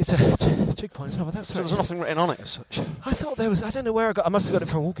 It's a jig point as well, but that's So there's nothing written on it as such. I thought there was. I don't know where I must have got it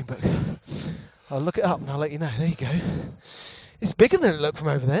from a walking book. I'll look it up and I'll let you know. There you go. It's bigger than it looked from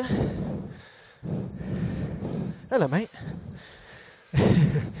over there. Hello, mate.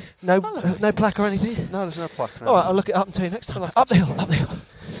 No plaque or anything? No, there's no plaque. No. All right, I'll look it up and tell you next time. Up the hill.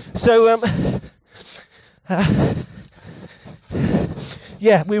 So,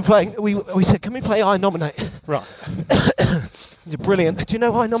 yeah, we were playing. We said, can we play I Nominate? Right. It's brilliant. Do you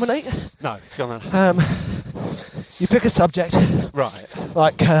know I Nominate? No, go on then. You pick a subject. Right.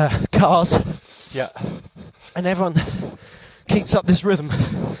 Like cars. Yeah. And everyone keeps up this rhythm.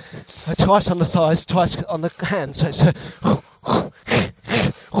 Twice on the thighs, twice on the hands. So it's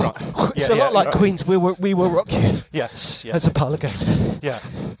Right. it's a lot like right. Queen's We Will Rock You. Yes. Yeah. As a parlour game. Yeah.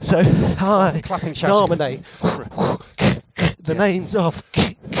 So, I Clapping, shouting. nominate the names of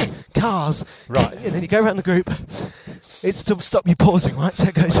cars. Right. And then you go around the group. It's to stop you pausing, right? So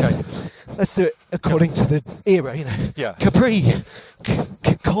it goes, let's do it according to the era, you know. Yeah. Capri,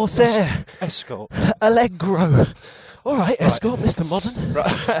 Corsair, Escort. Allegro. All right, Escort, Mr. Modern.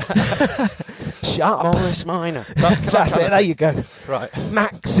 Right. Sharp. Morris Minor. That's it, there you go. Right.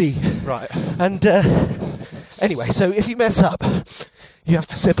 Maxi. Right. And anyway, so if you mess up, you have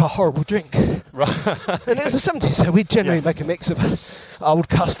to sip a horrible drink. Right. And it's the 70s, so we generally make a mix of old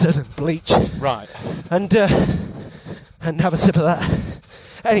custard and bleach. Right. And have a sip of that.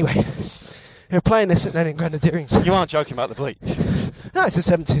 Anyway, you're playing this at Nanny and Grandad Deering's. You aren't joking about the bleach. No, it's the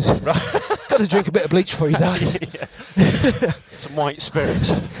 70s. Right. Got to drink a bit of bleach before you die. Some white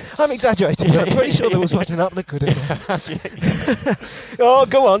spirits. I'm exaggerating, but I'm pretty sure there was washing up liquid in there. Oh,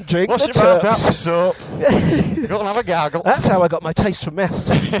 go on, drink Wash the your mouth out Turks. with soap. Go and have a gargle. That's how I got my taste for meths.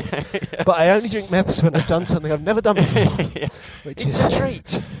 But I only drink meths when I've done something I've never done before. Which It's is a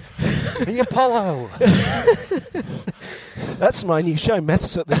treat. The Apollo. That's my new show,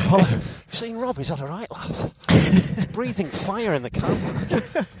 Meths at the Apollo. You've seen Rob, he's had a right laugh. He's breathing fire in the camera.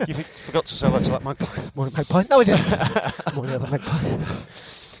 You forgot to say hello to that magpie. Morning, magpie. No, I didn't. Morning, other magpie.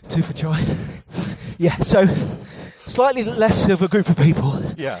 2 for joy. Yeah, so slightly less of a group of people.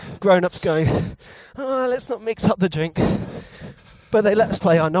 Yeah. Grown-ups going, oh, let's not mix up the drink. But they let us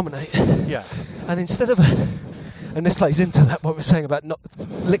play our nominate. Yeah. And instead of and this plays into that what we're saying about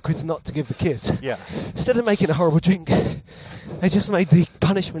liquids not to give the kids. Yeah. Instead of making a horrible drink, they just made the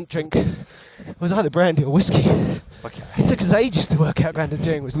punishment drink. It was either brandy or whiskey. Okay. It took us ages to work out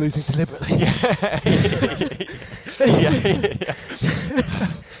Grandineering was losing deliberately. Yeah.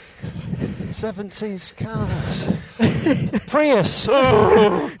 70s cars. Prius.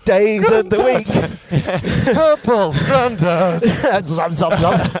 Oh, Days of the week. Purple. Grandad. Zub, zub,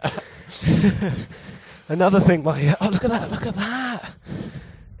 zub. Another thing, look at that.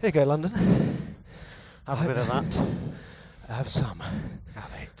 Here you go, London. Have a bit of that. Have some.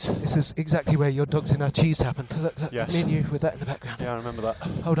 Have it. This is exactly where your dogs in our cheese happened. Look, Yes. me and you with that in the background. Yeah, I remember that.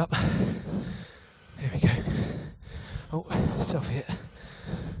 Hold up. Here we go. Oh, selfie hit.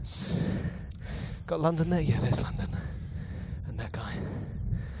 Got London there? Yeah, there's London. And that guy.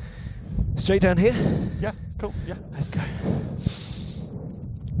 Straight down here? Yeah, cool, yeah. Let's go.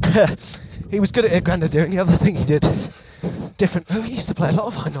 He was good at Grandineering. The other thing he did different. Oh, he used to play a lot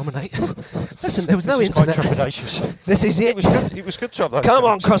of I Nominate. Listen, there was no internet. Quite trepidatious. This is it. It was good to have those. Come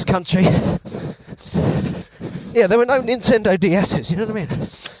on, games. cross country. Yeah, there were no Nintendo DS's, you know what I mean?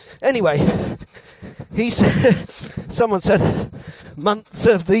 Anyway, he said, someone said, months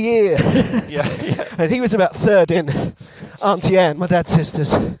of the year. Yeah. And he was about third in. Auntie Anne, my dad's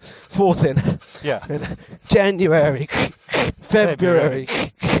sister's, fourth in. Yeah. And January, February,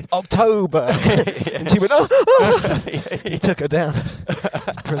 October. And she went, oh. He took her down.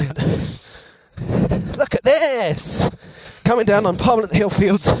 It's brilliant. Look at this. Coming down on Parliament Hill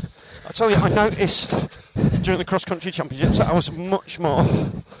Fields. I tell you, I noticed during the cross-country championships that I was much more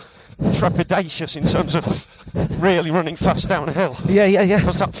trepidatious in terms of really running fast downhill. Yeah.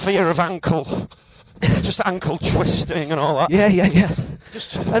 Because that fear of ankle, just ankle twisting and all that. Yeah.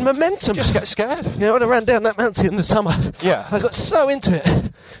 And momentum. Just get scared. You know, when I ran down that mountain in the summer, Yeah. I got so into it,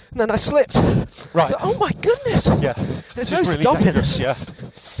 and then I slipped. Right. So, oh my goodness. Yeah. There's It's no really stopping. dangerous, yeah.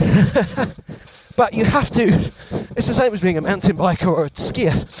 But you have to. It's the same as being a mountain biker or a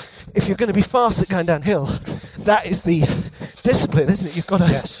skier. If you're going to be fast at going downhill, that is the discipline, isn't it? You've got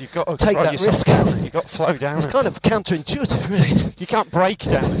to You've got to take throw that yourself risk. down. You've got to flow down. It's kind of counterintuitive, really. You can't break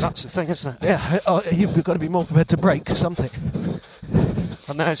down. That's the thing, isn't it? Yeah, you've got to be more prepared to break something.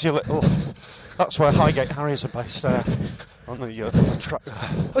 And there's your little. That's where Highgate Harriers are based there on the track there.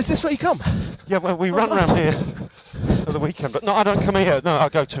 Oh, is this where you come? Yeah, well, we ran nice. around here at the weekend, but no, I don't come here. No, I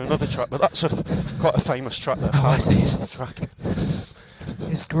go to another track, but that's quite a famous track there. Oh, I see. Track.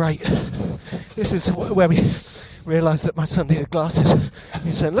 It's great. This is where we realised that my son needed glasses. He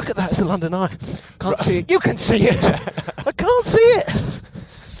was saying, look at that, it's the London Eye. Can't see it. You can see it! I can't see it!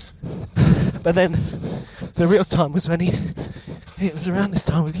 But then, the real time was when it was around this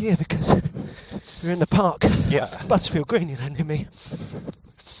time of year because we were in the park. Yeah. Butterfield Green, you know, near me.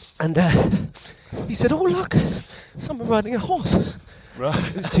 And he said, oh look, someone riding a horse. Right.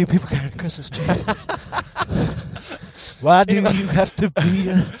 It was 2 people carrying a Christmas tree. Why do you have to be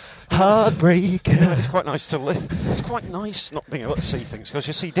a heartbreaker? Yeah, it's quite nice to live. It's quite nice not being able to see things because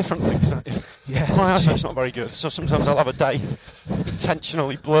you see different things, don't you? Yeah, My eyesight's not very good, so sometimes I'll have a day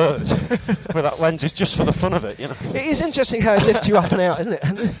intentionally blurred where that lens is just for the fun of it, you know. It is interesting how it lifts you up and out, isn't it?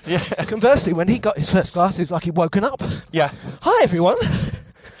 And Yeah. conversely, when he got his first glasses, it was like he'd woken up. Yeah. Hi, everyone.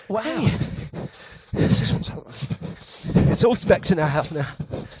 Wow. This is what's happening. It's all specs in our house now.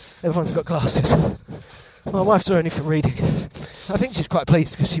 Everyone's got glasses. My wife's only for reading. I think she's quite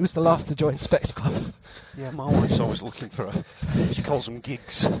pleased because she was the last to join Specs Club. Yeah, my wife's always looking for she calls them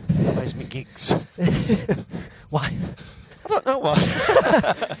gigs. Buys me gigs. Why? I don't know why.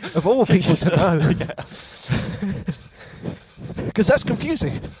 Of all people to know. Yeah. Because that's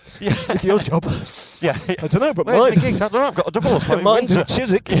confusing. Yeah. With your job. Yeah. I don't know, but Where's mine. my gigs? I don't know, I've got a double up in Mine's in Windsor.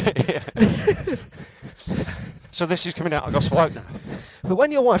 Chiswick. Yeah. So this is coming out of Gospel Oak now? But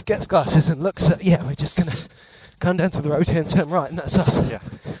when your wife gets glasses and looks at, we're just going to come down to the road here and turn right, and that's us. Yeah.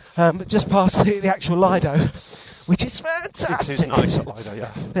 But just past the actual Lido, which is fantastic. It is nice at Lido,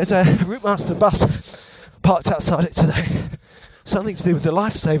 yeah. There's a Routemaster bus parked outside it today. Something to do with the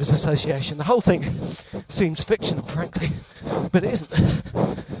Lifesavers Association. The whole thing seems fictional, frankly, but it isn't.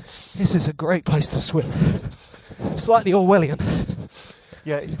 This is a great place to swim. Slightly Orwellian.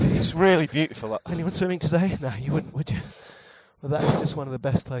 Yeah, it's really beautiful. Anyone swimming today? No, you wouldn't, would you? Well, that is just one of the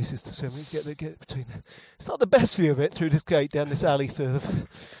best places to swim. You get between. It's not the best view of it through this gate down this alley through the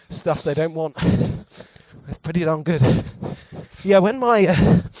stuff they don't want. It's pretty darn good. Yeah, when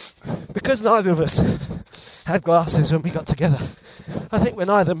because neither of us had glasses when we got together, I think when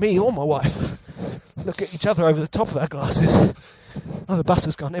either me or my wife look at each other over the top of our glasses, the bus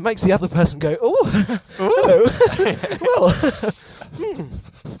has gone. It makes the other person go, oh, hello. Well,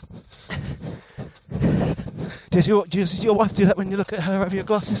 Does your wife do that when you look at her over your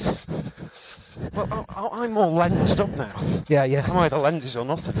glasses? Well, I'm all lensed up now. Yeah. I'm either lenses or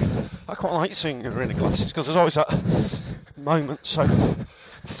nothing. I quite like seeing her in her glasses because there's always that moment so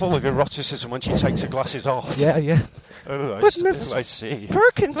full of eroticism when she takes her glasses off. Yeah. Oh, I see.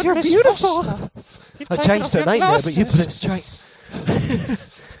 Perkins, But you're Miss beautiful. Foster, I changed her name there, but you put it straight.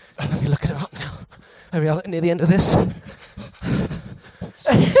 Let me look it up now. There we are, near the end of this.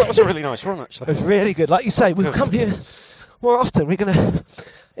 That was a really nice run, actually. It was really good. Like you say, we'll come here more often.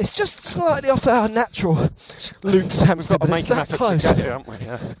 It's just slightly off our natural loops, Hampstead, but it's that close. To get here, haven't we?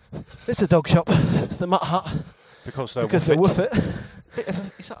 Yeah. It's a dog shop. It's the Mutt Hut. Because they're Woofit.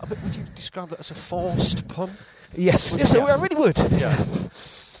 Is that would you describe that as a forced pun? Yes, I really would. Yeah.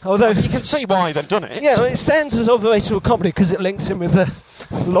 Although you can see why they've done it. Yeah, well, it stands as observational comedy because it links in with the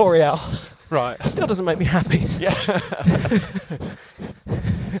L'Oreal. Right. Still doesn't make me happy. Yeah.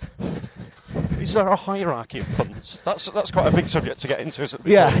 Is there a hierarchy of puns? That's quite a big subject to get into, isn't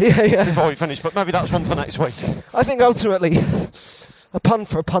it? Yeah. Before we finish, but maybe that's one for next week. I think ultimately, a pun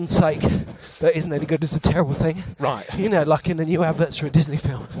for a pun's sake that isn't any good is a terrible thing. Right. You know, like in the new adverts for a Disney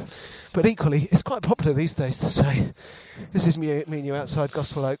film. But equally, it's quite popular these days to say, "This is me and you outside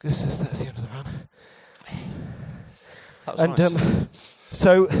Gospel Oak. That's the end of the run." That was nice.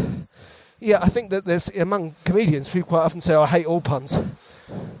 So, yeah, I think that there's among comedians, people quite often say, "I hate all puns."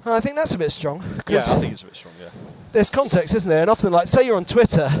 And I think that's a bit strong. Yeah, I think it's a bit strong. Yeah. There's context, isn't there? And often, like, say you're on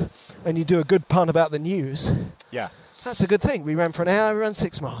Twitter and you do a good pun about the news. Yeah. That's a good thing. We ran for an hour, we ran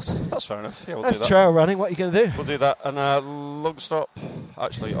 6 miles. That's fair enough. Yeah, we'll That's do that. trail running. What are you going to do? We'll do that. And lug stop,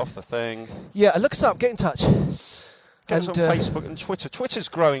 actually, off the thing. Yeah, look us up. Get in touch. Get us on Facebook and Twitter. Twitter's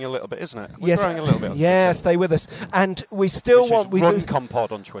growing a little bit, isn't it? We're growing a little bit on Twitter. Stay with us. And we still want...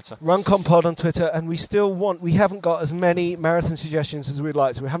 RunConPod on Twitter. RunConPod on Twitter. And we still want... We haven't got as many marathon suggestions as we'd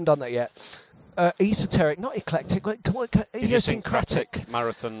like, so we haven't done that yet. Esoteric, not eclectic, idiosyncratic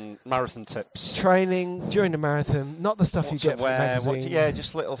marathon tips. Training during the marathon, not the stuff you get from the magazine.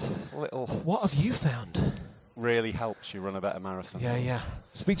 Just little. What have you found? Really helps you run a better marathon. Yeah.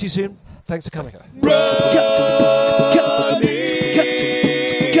 Speak to you soon. Thanks for coming.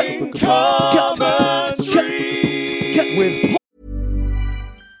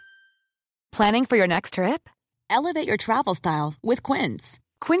 Planning for your next trip? Elevate your travel style with Quince.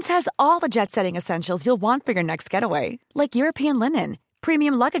 Quince has all the jet-setting essentials you'll want for your next getaway, like European linen,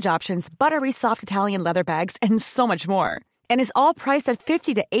 premium luggage options, buttery soft Italian leather bags, and so much more. And is all priced at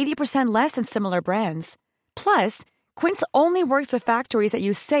 50 to 80% less than similar brands. Plus, Quince only works with factories that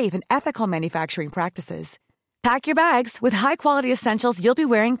use safe and ethical manufacturing practices. Pack your bags with high-quality essentials you'll be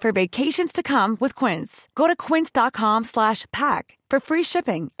wearing for vacations to come with Quince. Go to quince.com/pack for free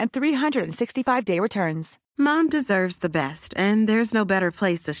shipping and 365-day returns. Mom deserves the best, and there's no better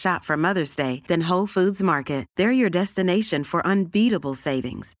place to shop for Mother's Day than Whole Foods Market. They're your destination for unbeatable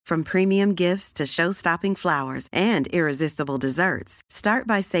savings, from premium gifts to show-stopping flowers and irresistible desserts. Start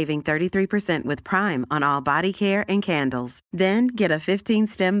by saving 33% with Prime on all body care and candles. Then get a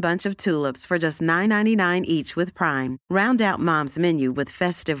 15-stem bunch of tulips for just $9.99 each with Prime. Round out Mom's menu with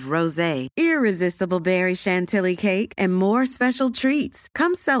festive rosé, irresistible berry chantilly cake, and more special treats.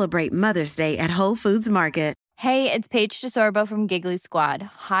 Come celebrate Mother's Day at Whole Foods Market. Hey, it's Paige DeSorbo from Giggly Squad.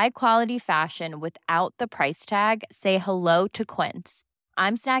 High quality fashion without the price tag. Say hello to Quince.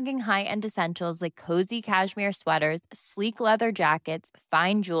 I'm snagging high-end essentials like cozy cashmere sweaters, sleek leather jackets,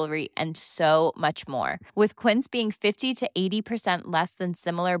 fine jewelry, and so much more. With Quince being 50 to 80% less than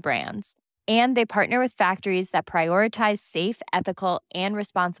similar brands. And they partner with factories that prioritize safe, ethical, and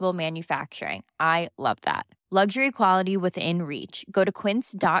responsible manufacturing. I love that. Luxury quality within reach. Go to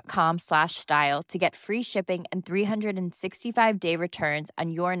quince.com/style to get free shipping and 365-day returns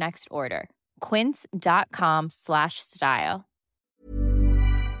on your next order. Quince.com/style.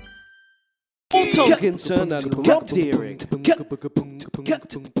 Tolkien,